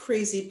pretty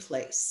crazy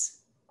place.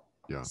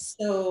 Yeah.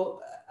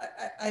 So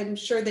I'm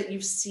sure that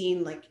you've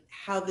seen like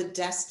how the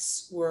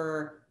desks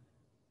were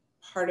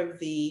part of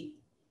we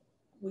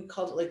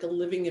called it like a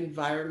living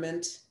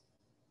environment.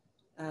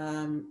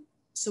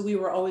 So we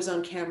were always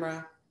on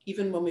camera,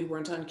 even when we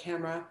weren't on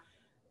camera.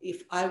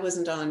 If I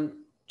wasn't on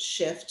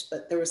shift,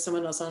 but there was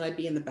someone else on, I'd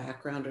be in the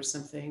background or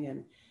something.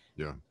 And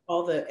yeah,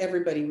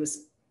 everybody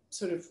was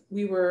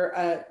we were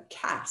a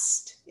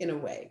cast in a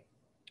way.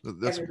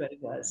 That's everybody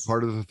was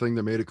part of the thing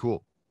that made it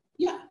cool.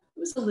 Yeah, it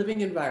was a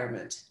living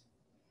environment.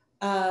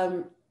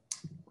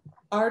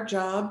 Our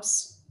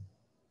jobs,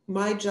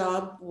 my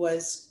job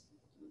was,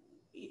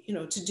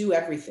 to do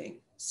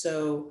everything.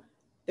 So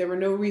there were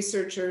no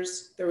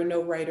researchers, there were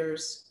no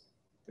writers,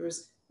 there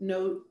was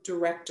no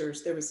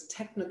directors. There was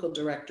technical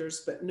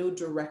directors, but no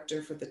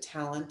director for the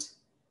talent,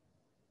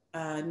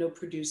 no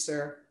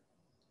producer,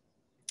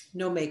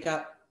 no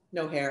makeup,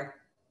 no hair,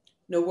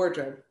 no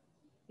wardrobe.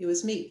 It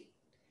was me.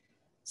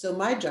 So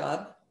my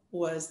job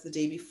was the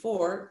day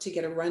before to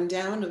get a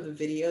rundown of the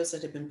videos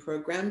that had been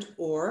programmed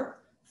or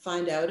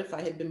find out if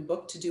I had been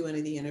booked to do any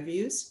of the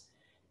interviews.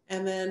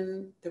 And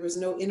then there was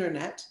no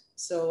internet.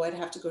 So I'd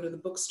have to go to the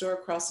bookstore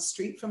across the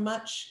street from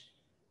Much,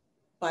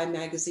 buy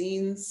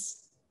magazines.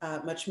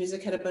 Much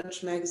Music had a bunch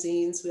of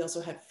magazines. We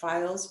also had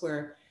files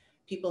where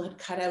people had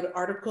cut out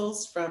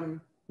articles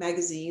from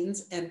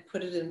magazines and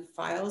put it in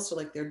files. So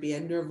like there'd be a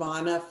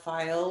Nirvana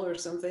file or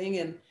something.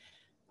 And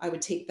I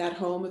would take that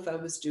home if I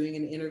was doing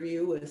an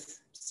interview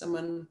with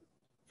someone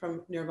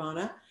from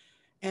Nirvana.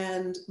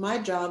 And my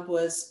job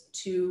was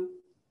to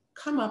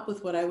come up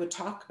with what I would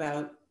talk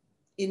about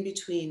in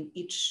between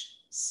each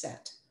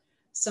set.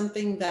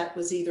 Something that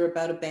was either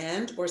about a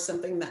band or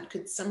something that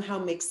could somehow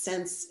make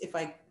sense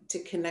to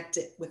connect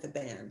it with a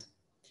band.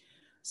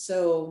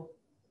 So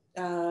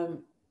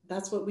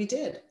that's what we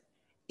did.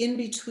 In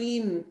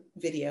between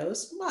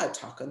videos, I'd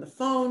talk on the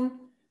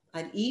phone,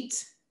 I'd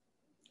eat,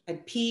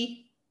 I'd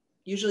pee,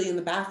 usually in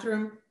the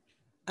bathroom.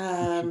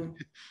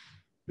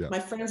 Yeah. My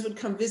friends would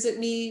come visit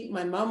me.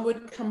 My mom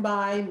would come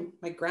by.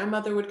 My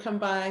grandmother would come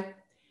by.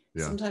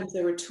 Yeah. Sometimes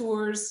there were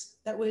tours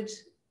that would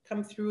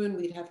come through and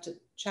we'd have to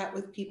chat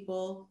with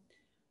people.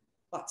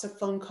 Lots of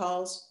phone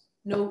calls.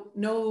 No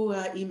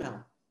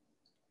email.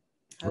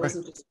 I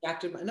wasn't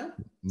distracted by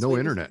no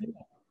internet.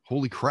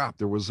 Holy crap.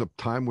 There was a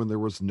time when there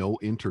was no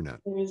internet.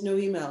 There was no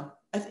email.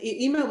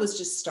 Email was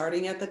just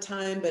starting at the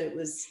time, but it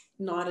was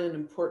not an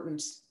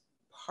important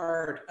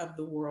part of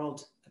the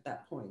world at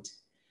that point.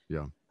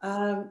 Yeah.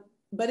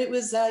 But it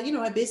was,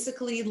 I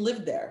basically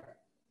lived there.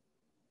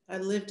 I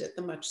lived at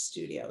the Much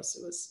Studios.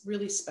 It was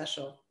really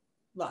special.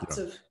 Lots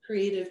of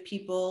creative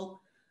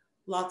people,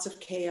 lots of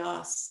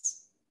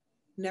chaos,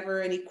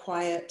 never any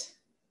quiet.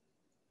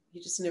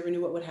 You just never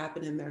knew what would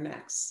happen in there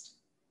next.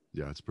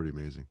 Yeah, it's pretty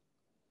amazing.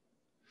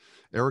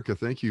 Erica,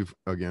 thank you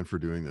again for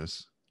doing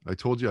this. I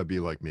told you I'd be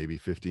like maybe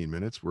 15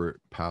 minutes. We're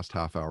past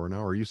half hour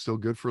now. Are you still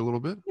good for a little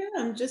bit? Yeah,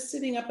 I'm just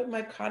sitting up at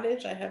my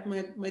cottage. I have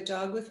my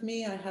dog with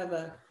me. I have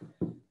a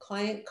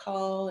client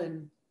call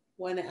in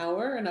 1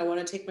 hour and I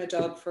want to take my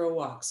dog for a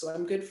walk. So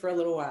I'm good for a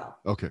little while.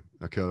 Okay.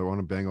 I want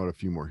to bang out a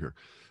few more here.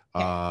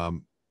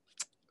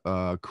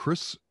 Yeah.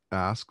 Chris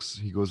asks,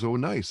 he goes, oh,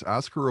 nice.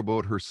 Ask her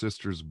about her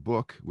sister's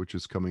book, which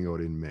is coming out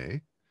in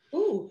May.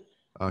 Ooh.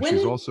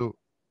 She's also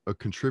a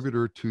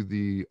contributor to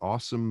the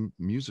Awesome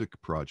Music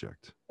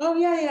Project. Oh,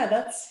 yeah.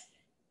 That's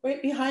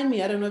right behind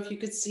me. I don't know if you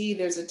could see,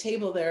 there's a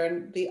table there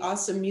and the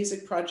Awesome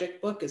Music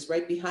Project book is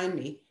right behind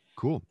me.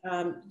 Cool.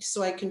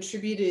 So I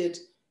contributed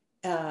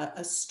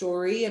a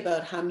story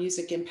about how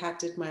music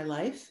impacted my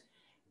life.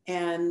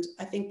 And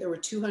I think there were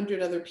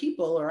 200 other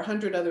people or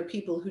 100 other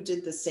people who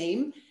did the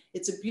same.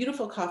 It's a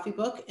beautiful coffee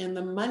book and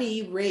the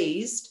money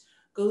raised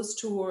goes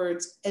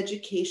towards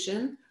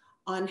education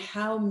on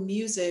how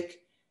music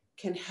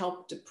can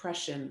help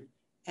depression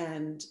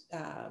and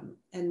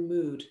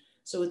mood.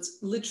 So it's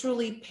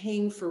literally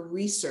paying for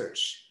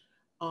research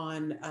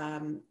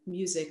on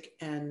music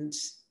and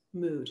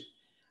mood.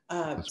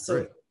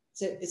 So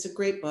it's a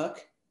great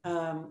book.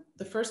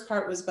 The first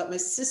part was about my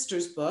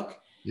sister's book.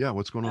 Yeah,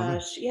 what's going on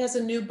there? She has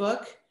a new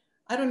book.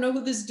 I don't know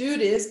who this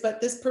dude is,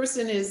 but this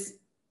person is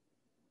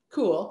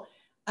Cool.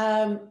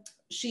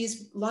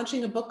 She's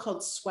launching a book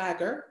called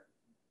Swagger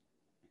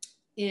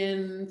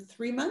in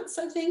 3 months,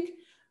 I think.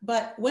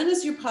 But when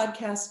is your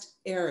podcast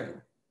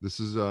airing? This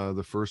is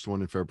the first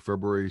one in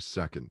February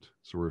 2nd.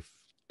 So we're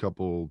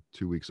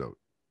 2 weeks out.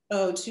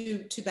 Oh,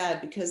 too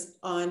bad, because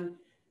on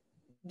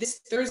this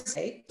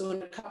Thursday, so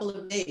in a couple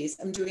of days,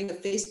 I'm doing a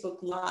Facebook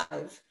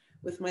Live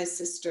with my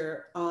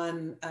sister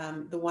on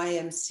the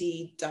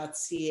ymc.ca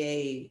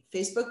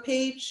Facebook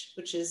page,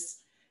 which is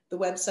the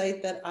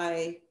website that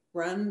I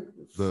run.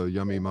 The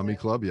Yummy Mummy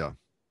Club, yeah.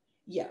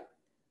 Yeah.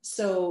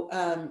 So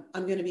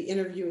I'm going to be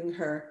interviewing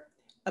her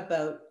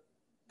about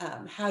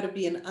how to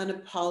be an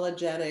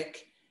unapologetic,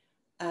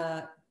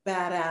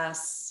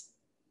 badass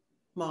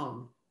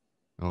mom.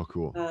 Oh,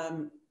 cool.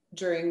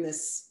 During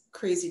this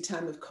crazy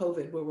time of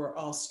COVID where we're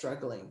all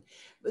struggling.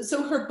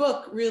 So her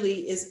book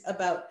really is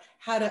about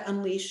how to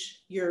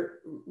unleash your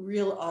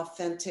real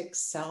authentic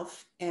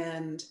self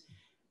and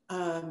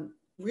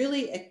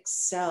really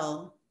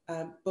excel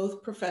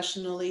both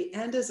professionally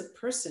and as a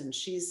person.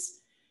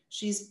 She's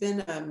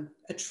been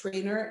a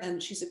trainer,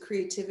 and she's a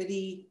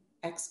creativity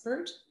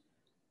expert,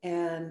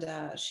 and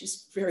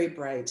she's very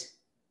bright,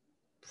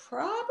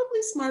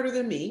 probably smarter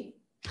than me,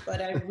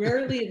 but I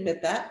rarely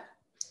admit that.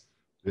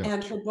 Yeah.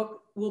 And her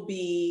book will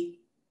be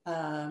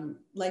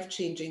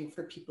life-changing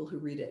for people who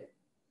read it.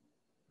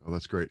 Oh,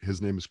 that's great.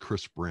 His name is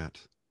Chris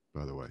Brandt,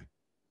 by the way.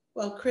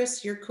 Well,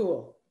 Chris, you're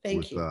cool.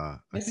 Thank you.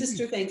 My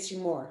sister thanks you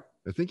more.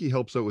 I think he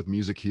helps out with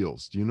Music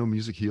Heals. Do you know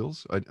Music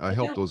Heals? I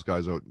help those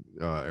guys out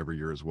every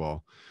year as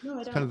well. No, I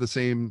don't. It's kind of the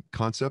same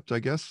concept, I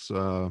guess,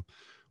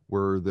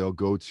 where they'll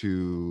go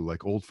to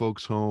like old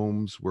folks'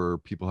 homes where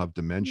people have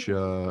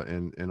dementia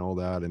and all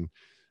that, and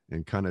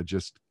kind of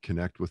just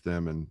connect with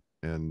them and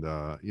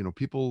you know,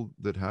 people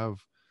that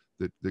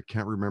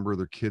can't remember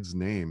their kids'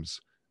 names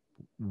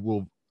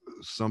will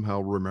somehow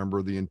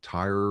remember the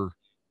entire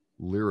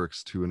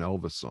lyrics to an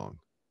Elvis song.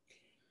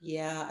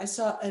 Yeah, I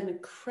saw an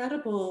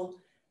incredible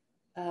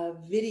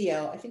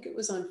video, I think it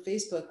was on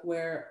Facebook,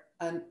 where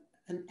an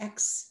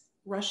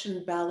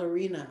ex-Russian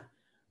ballerina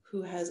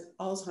who has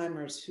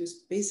Alzheimer's,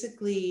 who's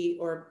basically,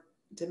 or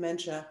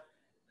dementia,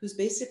 who's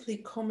basically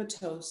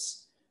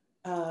comatose.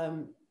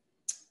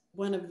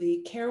 One of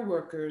the care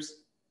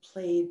workers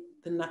played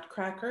the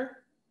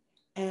Nutcracker,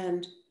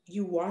 and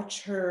you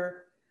watch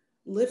her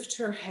lift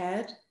her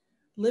head,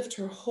 lift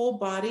her whole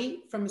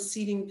body from a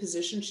seating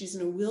position. She's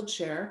in a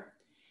wheelchair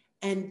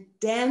and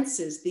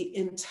dances the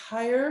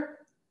entire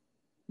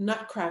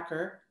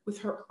Nutcracker with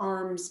her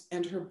arms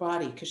and her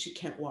body because she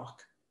can't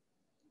walk.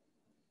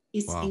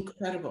 It's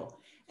incredible.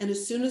 And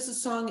as soon as the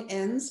song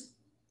ends,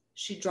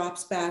 she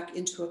drops back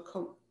into a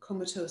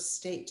comatose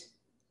state.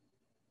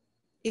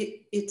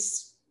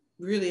 It's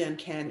really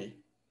uncanny.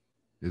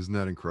 Isn't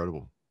that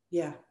incredible?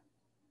 Yeah.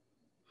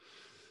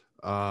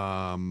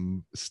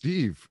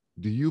 Steve,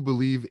 do you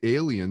believe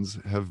aliens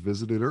have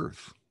visited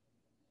Earth?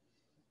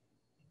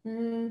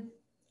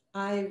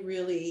 I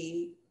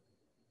really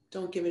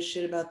don't give a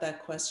shit about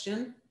that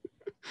question.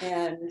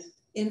 And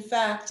in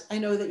fact, I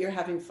know that you're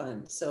having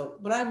fun.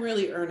 But I'm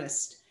really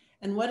earnest.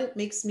 And what it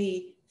makes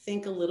me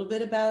think a little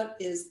bit about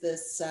is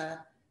this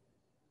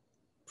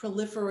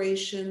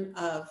proliferation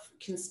of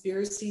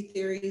conspiracy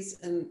theories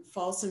and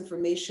false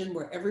information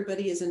where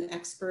everybody is an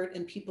expert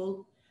and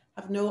people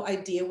have no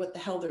idea what the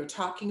hell they're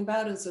talking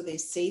about. And so they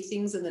say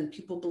things and then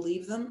people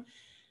believe them.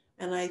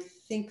 And I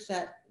think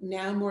that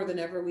now more than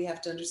ever, we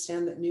have to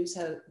understand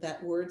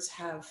that words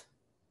have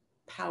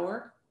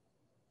power,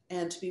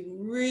 and to be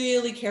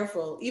really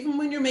careful, even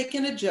when you're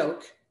making a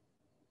joke,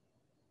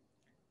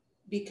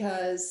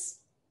 because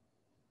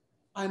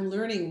I'm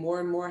learning more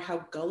and more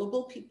how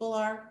gullible people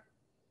are.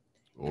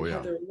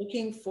 How they're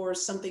looking for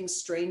something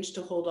strange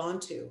to hold on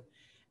to.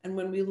 And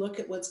when we look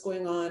at what's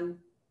going on,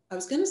 I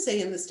was going to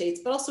say in the States,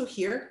 but also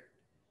here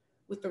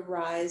with the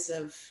rise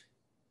of,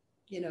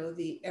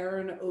 the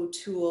Aaron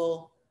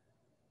O'Toole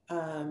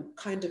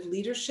kind of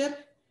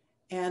leadership.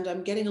 And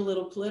I'm getting a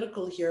little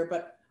political here,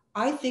 but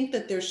I think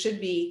that there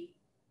should be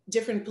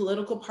different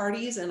political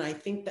parties. And I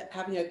think that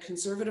having a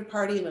conservative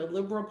party and a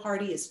liberal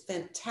party is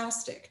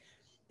fantastic.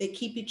 They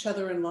keep each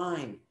other in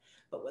line.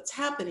 But what's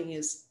happening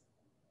is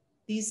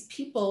these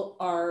people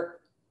are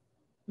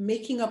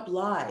making up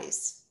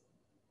lies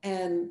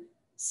and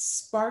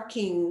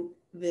sparking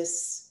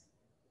this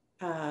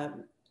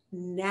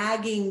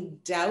nagging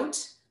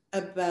doubt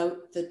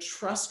about the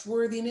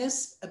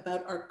trustworthiness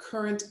about our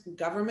current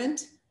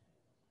government.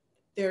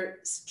 They're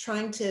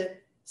trying to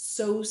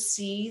sow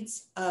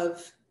seeds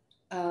of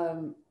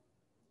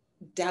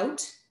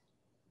doubt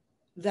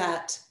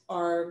that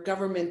our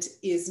government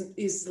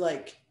is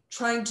like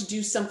trying to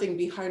do something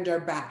behind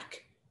our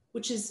back,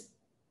 which is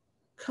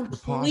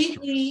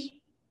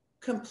completely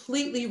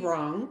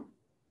wrong.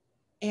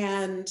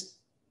 And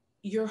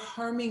you're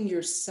harming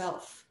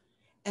yourself.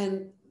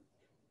 And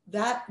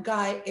that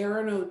guy,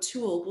 Aaron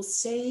O'Toole, will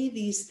say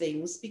these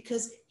things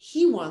because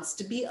he wants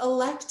to be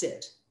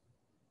elected.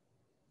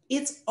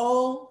 It's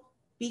all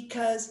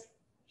because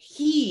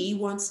he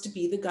wants to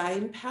be the guy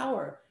in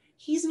power.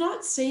 He's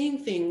not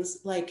saying things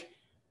like,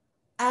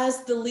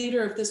 as the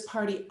leader of this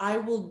party, I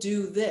will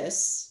do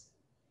this.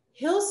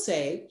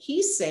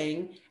 He's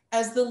saying,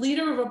 as the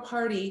leader of a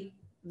party,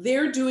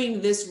 they're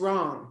doing this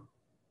wrong.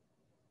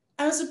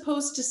 As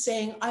opposed to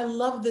saying, I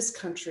love this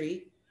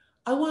country.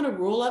 I want to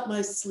roll up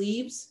my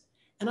sleeves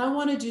and I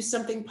want to do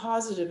something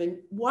positive, and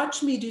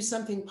watch me do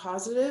something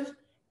positive.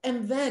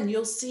 And then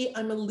you'll see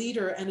I'm a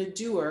leader and a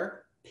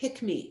doer.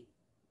 Pick me.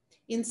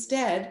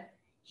 Instead,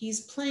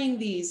 he's playing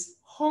these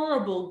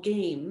horrible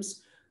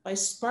games by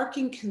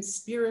sparking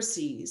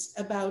conspiracies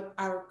about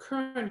our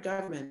current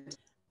government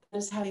that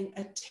is having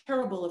a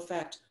terrible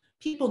effect.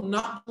 People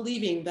not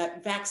believing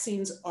that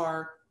vaccines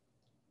are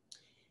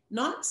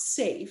not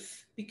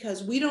safe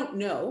because we don't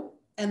know,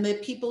 and the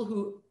people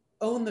who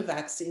own the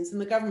vaccines and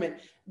the government,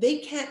 they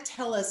can't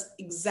tell us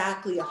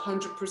exactly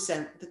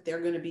 100% that they're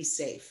going to be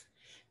safe.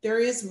 There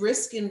is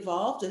risk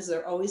involved, as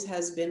there always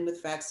has been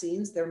with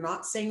vaccines. They're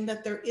not saying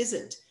that there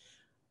isn't,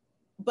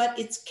 but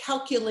it's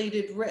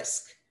calculated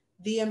risk.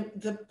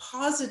 The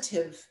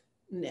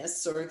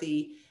positiveness or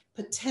the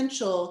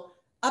potential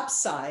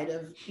upside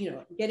of, you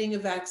know, getting a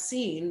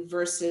vaccine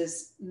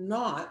versus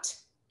not,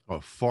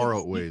 far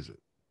outweighs it.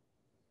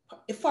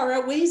 It far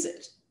outweighs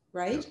it,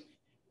 right?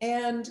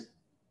 Yeah. And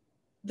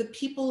the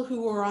people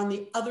who are on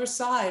the other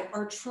side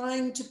are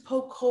trying to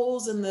poke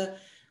holes in the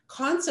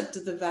concept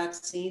of the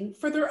vaccine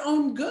for their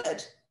own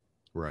good.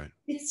 Right.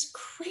 It's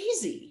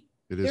crazy.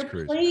 It is crazy.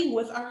 They're playing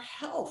with our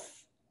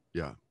health.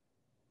 Yeah.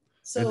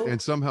 So,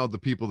 and somehow the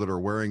people that are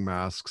wearing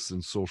masks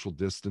and social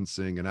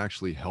distancing and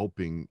actually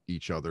helping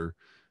each other,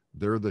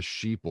 they're the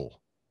sheeple.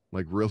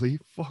 Like, really?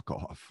 Fuck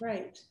off.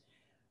 Right.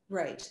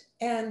 Right.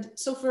 And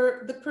so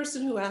for the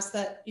person who asked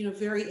that, you know,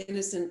 very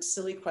innocent,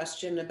 silly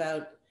question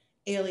about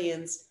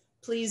aliens,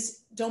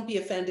 please don't be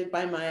offended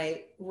by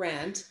my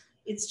rant.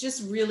 It's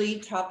just really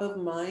top of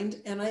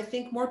mind. And I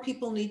think more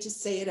people need to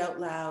say it out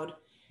loud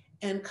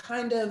and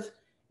kind of,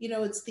 you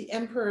know, it's the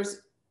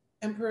emperor's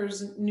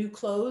new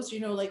clothes,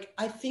 you know, like,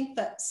 I think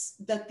that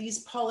these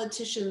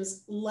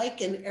politicians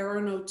like an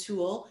Aaron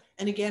O'Toole,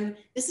 and again,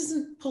 this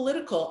isn't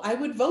political. I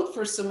would vote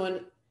for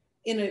someone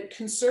in a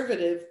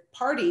conservative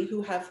party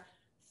who have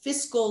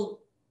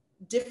fiscal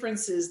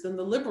differences than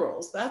the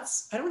liberals.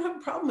 I don't have a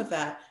problem with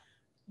that.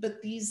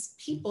 But these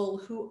people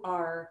who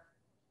are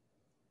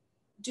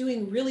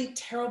doing really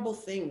terrible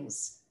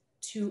things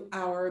to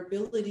our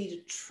ability to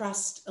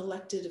trust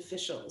elected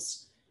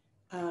officials,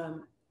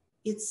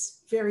 it's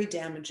very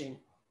damaging.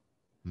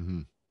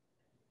 Mm-hmm.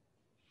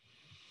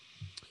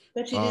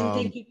 But you didn't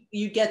think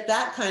you'd get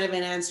that kind of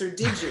an answer,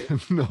 did you?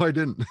 No, I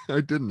didn't. I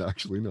didn't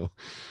actually, no.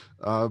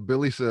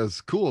 Billy says,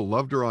 cool,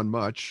 loved her on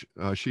Much.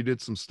 She did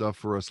some stuff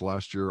for us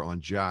last year on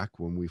Jack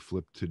when we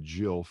flipped to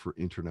Jill for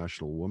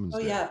International Women's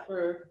Day. Oh yeah,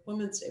 for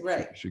Women's Day,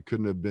 right. She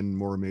couldn't have been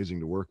more amazing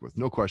to work with.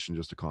 No question,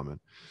 just a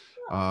comment.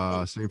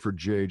 Same for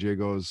Jay. Jay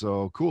goes,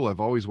 oh, cool, I've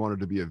always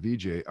wanted to be a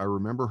VJ. I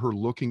remember her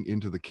looking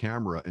into the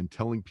camera and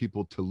telling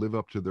people to live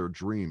up to their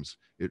dreams.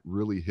 It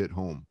really hit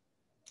home.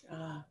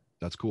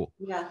 That's cool.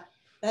 Yeah,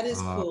 that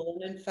is cool.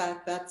 And in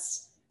fact,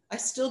 I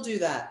still do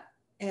that.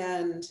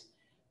 And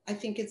I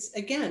think it's,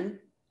 again,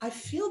 I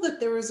feel that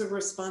there is a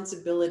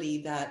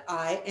responsibility that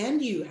I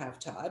and you have,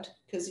 Todd,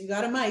 because you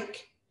got a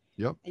mic.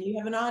 Yep. And you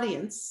have an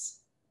audience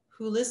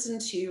who listen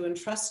to you and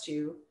trust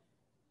you,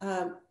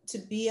 to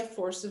be a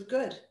force of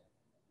good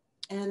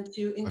and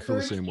to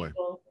encourage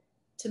people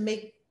to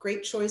make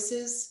great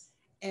choices.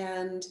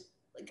 And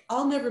like,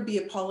 I'll never be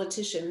a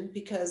politician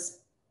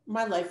because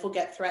my life will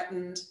get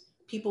threatened.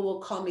 People will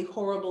call me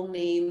horrible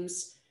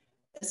names,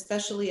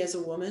 especially as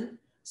a woman.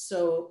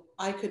 So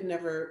I could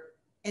never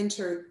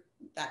enter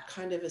that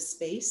kind of a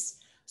space.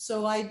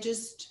 So I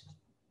just,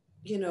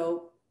 you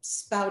know,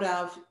 spout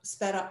off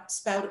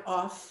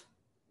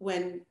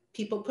when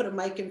people put a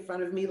mic in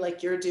front of me,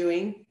 like you're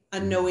doing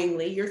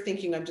unknowingly. You're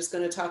thinking I'm just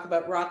going to talk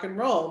about rock and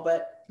roll,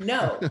 but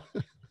no.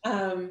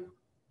 I'm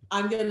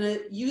going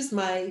to use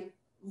my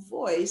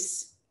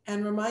voice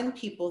and remind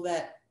people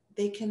that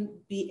they can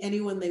be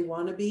anyone they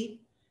want to be,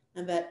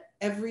 and that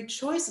every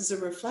choice is a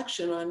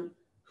reflection on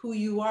who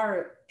you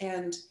are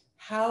and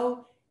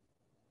how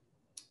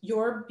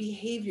your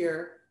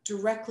behavior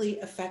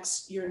directly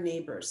affects your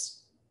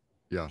neighbors.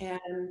 Yeah.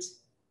 And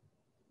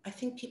I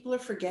think people are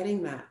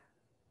forgetting that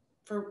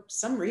for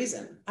some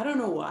reason. I don't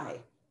know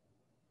why.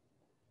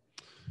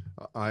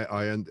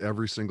 I end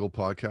every single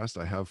podcast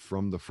I have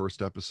from the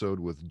first episode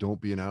with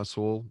don't be an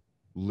asshole,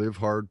 live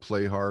hard,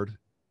 play hard,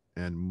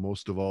 and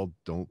most of all,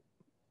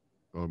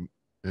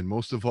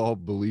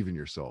 believe in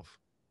yourself.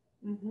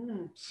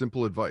 Mm-hmm.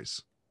 Simple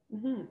advice.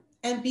 Mm-hmm.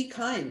 And be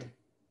kind.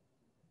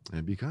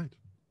 And be kind.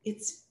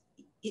 It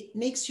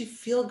makes you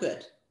feel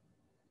good.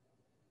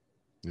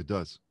 It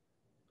does.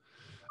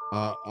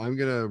 I'm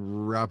going to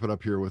wrap it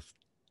up here with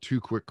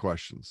two quick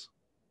questions.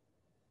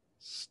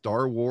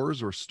 Star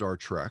Wars or Star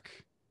Trek?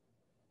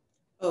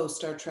 Oh,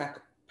 Star Trek.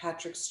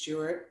 Patrick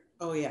Stewart.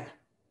 Oh yeah.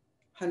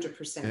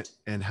 100%.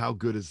 And how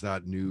good is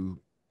that new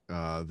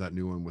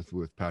one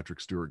with Patrick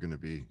Stewart going to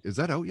be? Is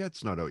that out yet?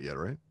 It's not out yet,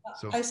 right?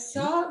 So I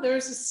saw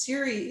there's a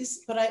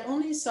series, but I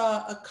only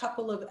saw a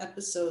couple of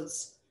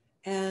episodes,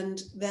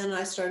 And then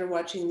I started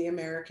watching The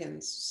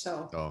Americans.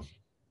 So Oh,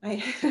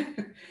 I,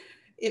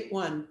 it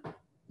won.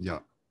 yeah.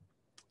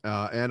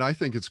 And I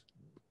think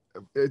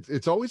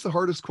it's always the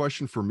hardest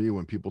question for me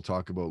when people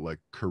talk about like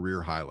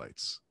career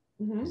highlights.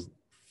 Mm-hmm.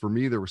 For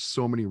me, there were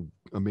so many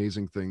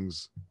amazing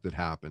things that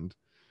happened.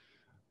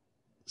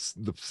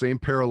 The same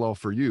parallel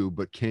for you,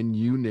 but can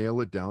you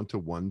nail it down to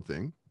one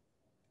thing?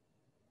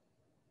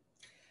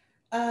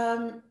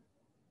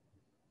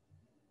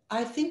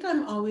 I think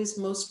I'm always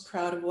most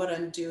proud of what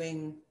I'm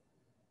doing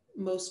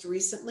most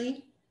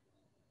recently,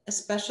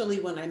 especially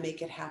when I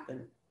make it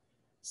happen.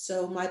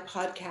 So my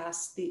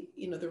podcast, the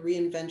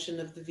reinvention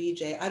of the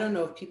VJ, I don't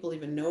know if people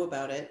even know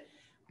about it,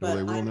 Well,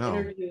 they but will I'm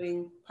now.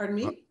 pardon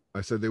me?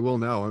 I said they will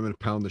now. I'm going to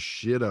pound the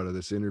shit out of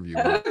this interview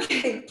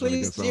Okay, when it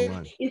please gets do.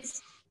 online.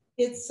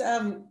 It's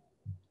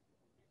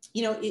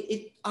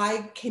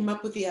I came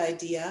up with the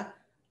idea.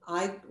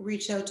 I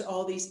reached out to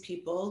all these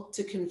people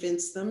to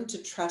convince them to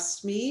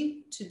trust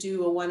me to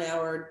do a 1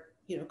 hour,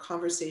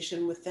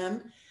 conversation with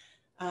them.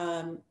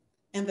 And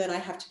then I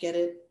have to get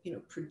it,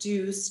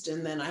 produced,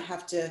 and then I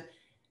have to,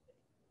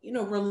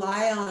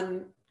 rely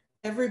on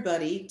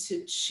everybody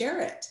to share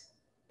it.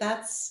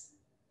 That's,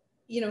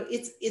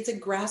 it's a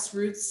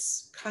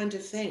grassroots kind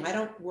of thing. I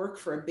don't work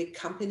for a big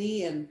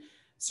company, and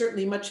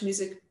certainly Much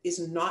Music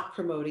is not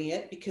promoting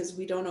it because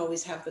we don't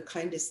always have the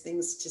kindest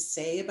things to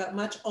say about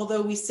Much,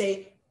 although we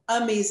say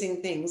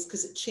amazing things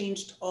because it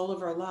changed all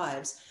of our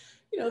lives.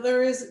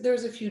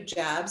 There's a few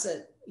jabs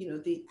at,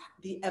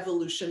 the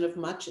evolution of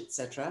Much,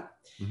 etc.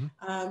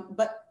 Mm-hmm.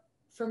 But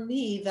for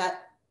me,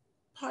 that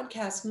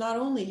podcast not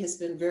only has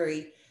been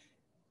very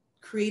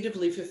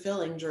creatively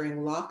fulfilling during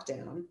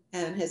lockdown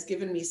and has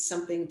given me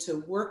something to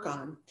work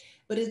on,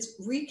 but it's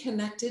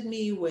reconnected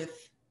me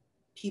with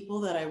people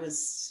that I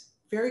was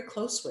very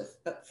close with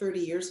about 30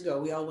 years ago.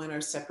 We all went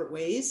our separate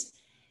ways.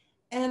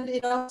 And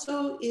it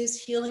also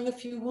is healing a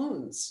few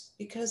wounds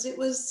because it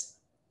was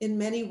in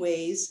many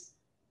ways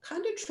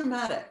kind of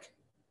traumatic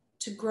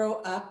to grow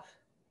up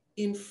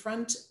in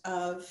front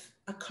of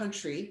a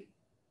country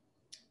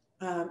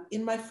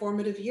in my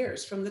formative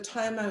years. From the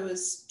time I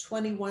was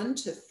 21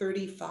 to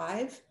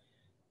 35,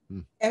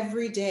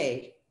 every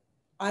day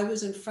I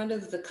was in front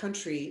of the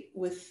country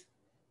with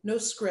no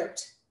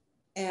script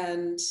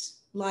and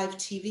live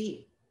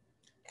TV.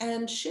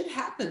 And shit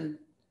happened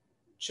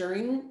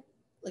during,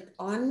 like,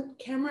 on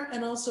camera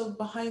and also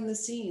behind the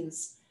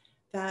scenes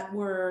that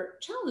were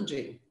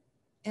challenging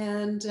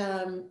and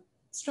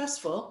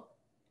stressful.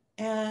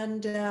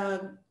 And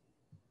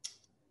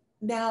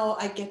now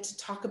I get to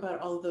talk about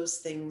all of those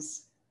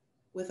things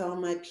with all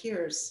my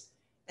peers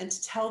and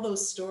to tell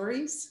those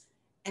stories.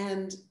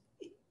 And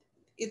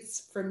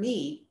it's, for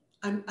me,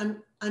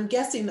 I'm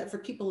guessing that for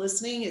people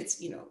listening,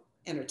 it's,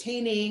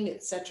 entertaining,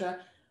 etc.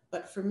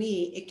 But for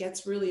me, it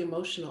gets really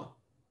emotional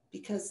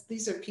because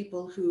these are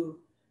people who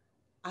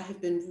I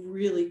have been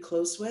really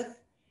close with.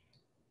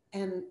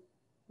 And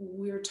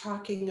we're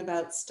talking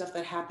about stuff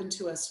that happened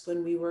to us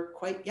when we were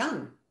quite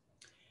young.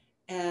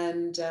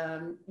 And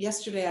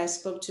yesterday I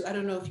spoke to, I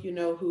don't know if you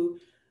know who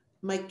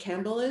Mike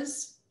Campbell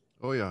is.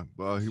 Oh yeah.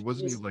 He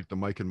like the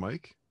Mike and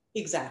Mike?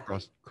 Exactly.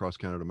 Cross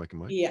Canada Mike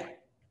and Mike? Yeah.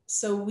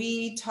 So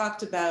we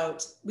talked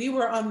about, we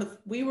were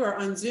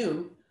on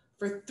Zoom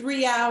for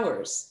 3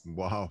 hours.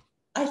 Wow.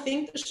 I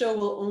think the show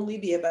will only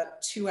be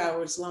about 2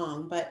 hours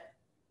long, but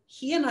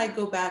he and I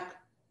go back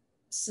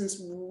since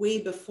way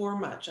before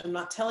Much. I'm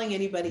not telling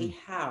anybody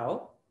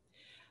how,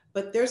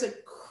 but there's a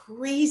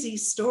crazy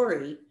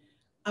story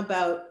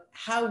about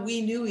how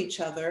we knew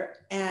each other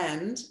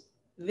and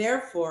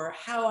therefore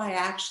how I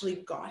actually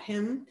got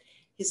him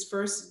his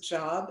first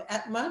job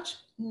at Much.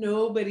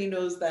 Nobody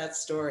knows that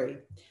story.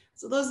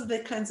 So those are the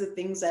kinds of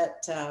things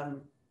that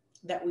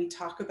that we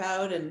talk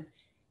about. And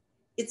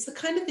it's the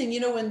kind of thing,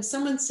 when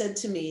someone said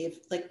to me, if,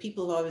 like,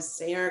 people always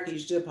say, Erica, you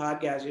should do a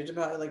podcast. You should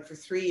do, like, for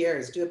 3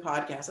 years, do a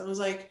podcast. I was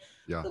like,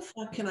 yeah, the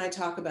fuck can I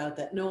talk about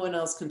that no one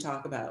else can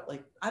talk about?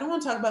 Like, I don't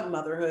want to talk about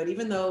motherhood,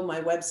 even though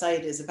my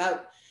website is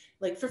about,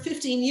 like, for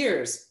 15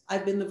 years,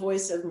 I've been the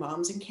voice of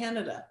moms in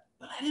Canada,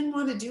 but I didn't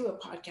want to do a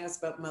podcast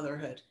about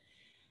motherhood.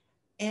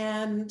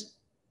 And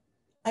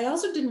I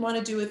also didn't want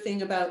to do a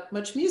thing about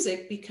Much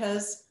Music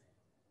because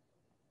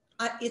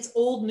it's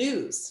old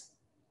news.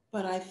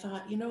 But I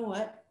thought, you know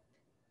what?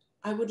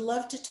 I would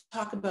love to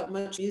talk about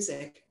Much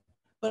Music,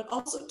 but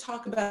also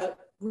talk about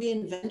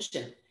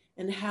reinvention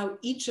and how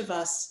each of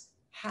us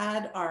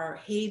had our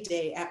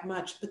heyday at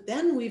Much, but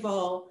then we've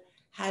all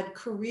had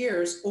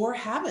careers or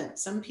haven't.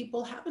 Some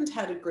people haven't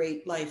had a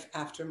great life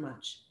after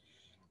Much.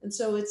 And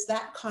so it's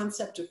that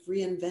concept of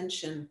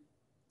reinvention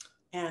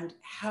and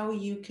how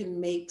you can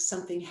make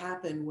something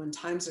happen when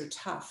times are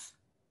tough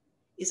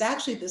is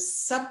actually the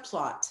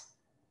subplot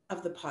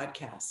of the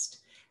podcast.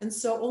 And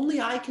so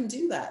only I can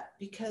do that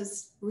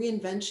because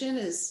reinvention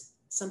is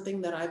something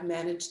that I've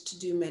managed to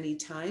do many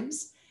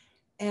times.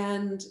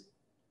 And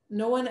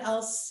no one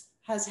else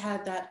has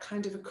had that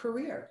kind of a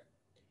career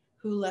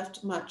who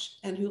left Much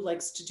and who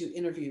likes to do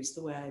interviews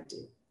the way I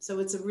do. So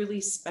it's a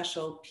really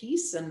special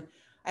piece. And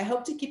I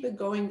hope to keep it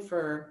going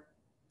for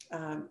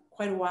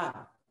quite a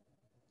while.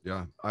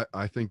 Yeah,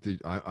 I think that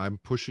I'm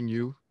pushing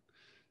you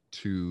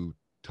to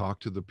talk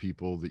to the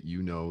people that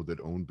you know that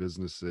own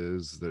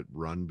businesses, that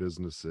run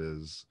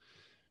businesses,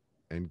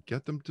 and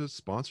get them to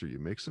sponsor you.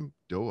 Make some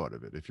dough out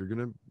of it. If you're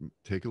going to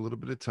take a little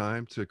bit of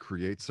time to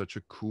create such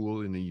a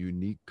cool and a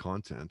unique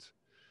content,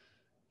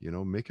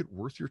 make it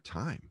worth your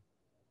time.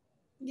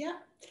 Yeah,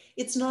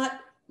 it's not,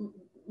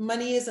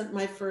 money isn't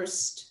my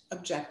first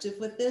objective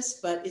with this,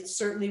 but it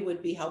certainly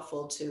would be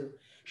helpful to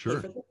pay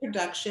for the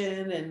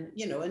production and,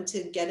 and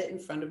to get it in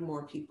front of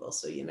more people.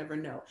 So you never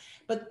know.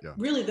 But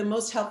really the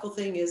most helpful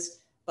thing is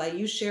by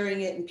you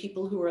sharing it and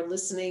people who are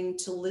listening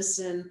to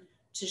listen,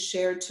 to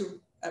share, to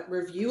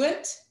review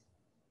it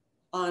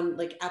on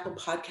like Apple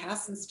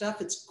Podcasts and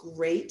stuff. It's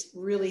great,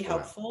 really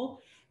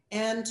helpful.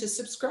 And to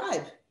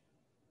subscribe.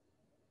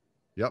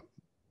 Yep.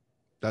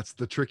 That's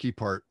the tricky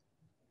part.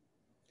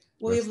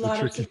 Well, we have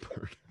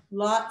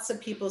lots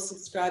of people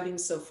subscribing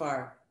so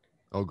far.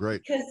 Oh,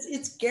 great. Because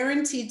it's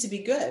guaranteed to be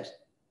good.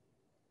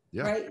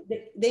 Yeah. Right?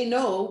 They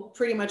know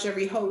pretty much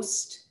every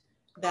host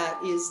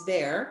that is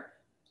there,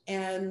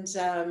 and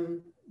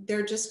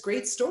they're just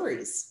great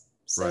stories.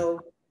 So,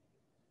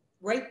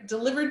 right,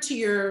 delivered to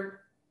your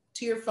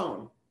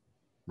phone.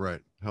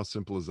 Right. How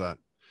simple is that?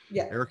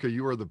 Yeah. Erica,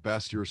 you are the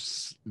best. You're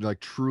like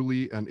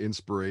truly an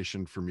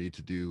inspiration for me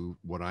to do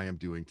what I am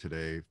doing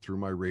today through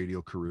my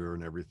radio career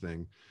and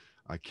everything.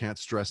 I can't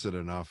stress it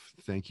enough.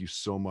 Thank you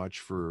so much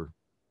for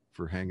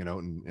hanging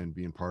out and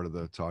being part of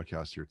the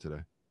Toddcast here today.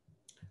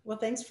 Well,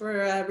 thanks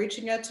for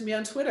reaching out to me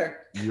on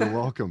Twitter. You're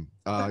welcome.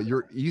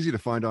 You're easy to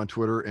find on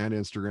Twitter and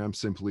Instagram.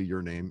 Simply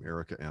your name,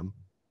 Erica M.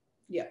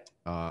 Yeah.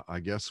 I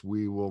guess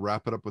we will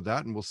wrap it up with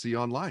that, and we'll see you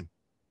online.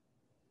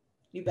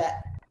 You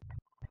bet.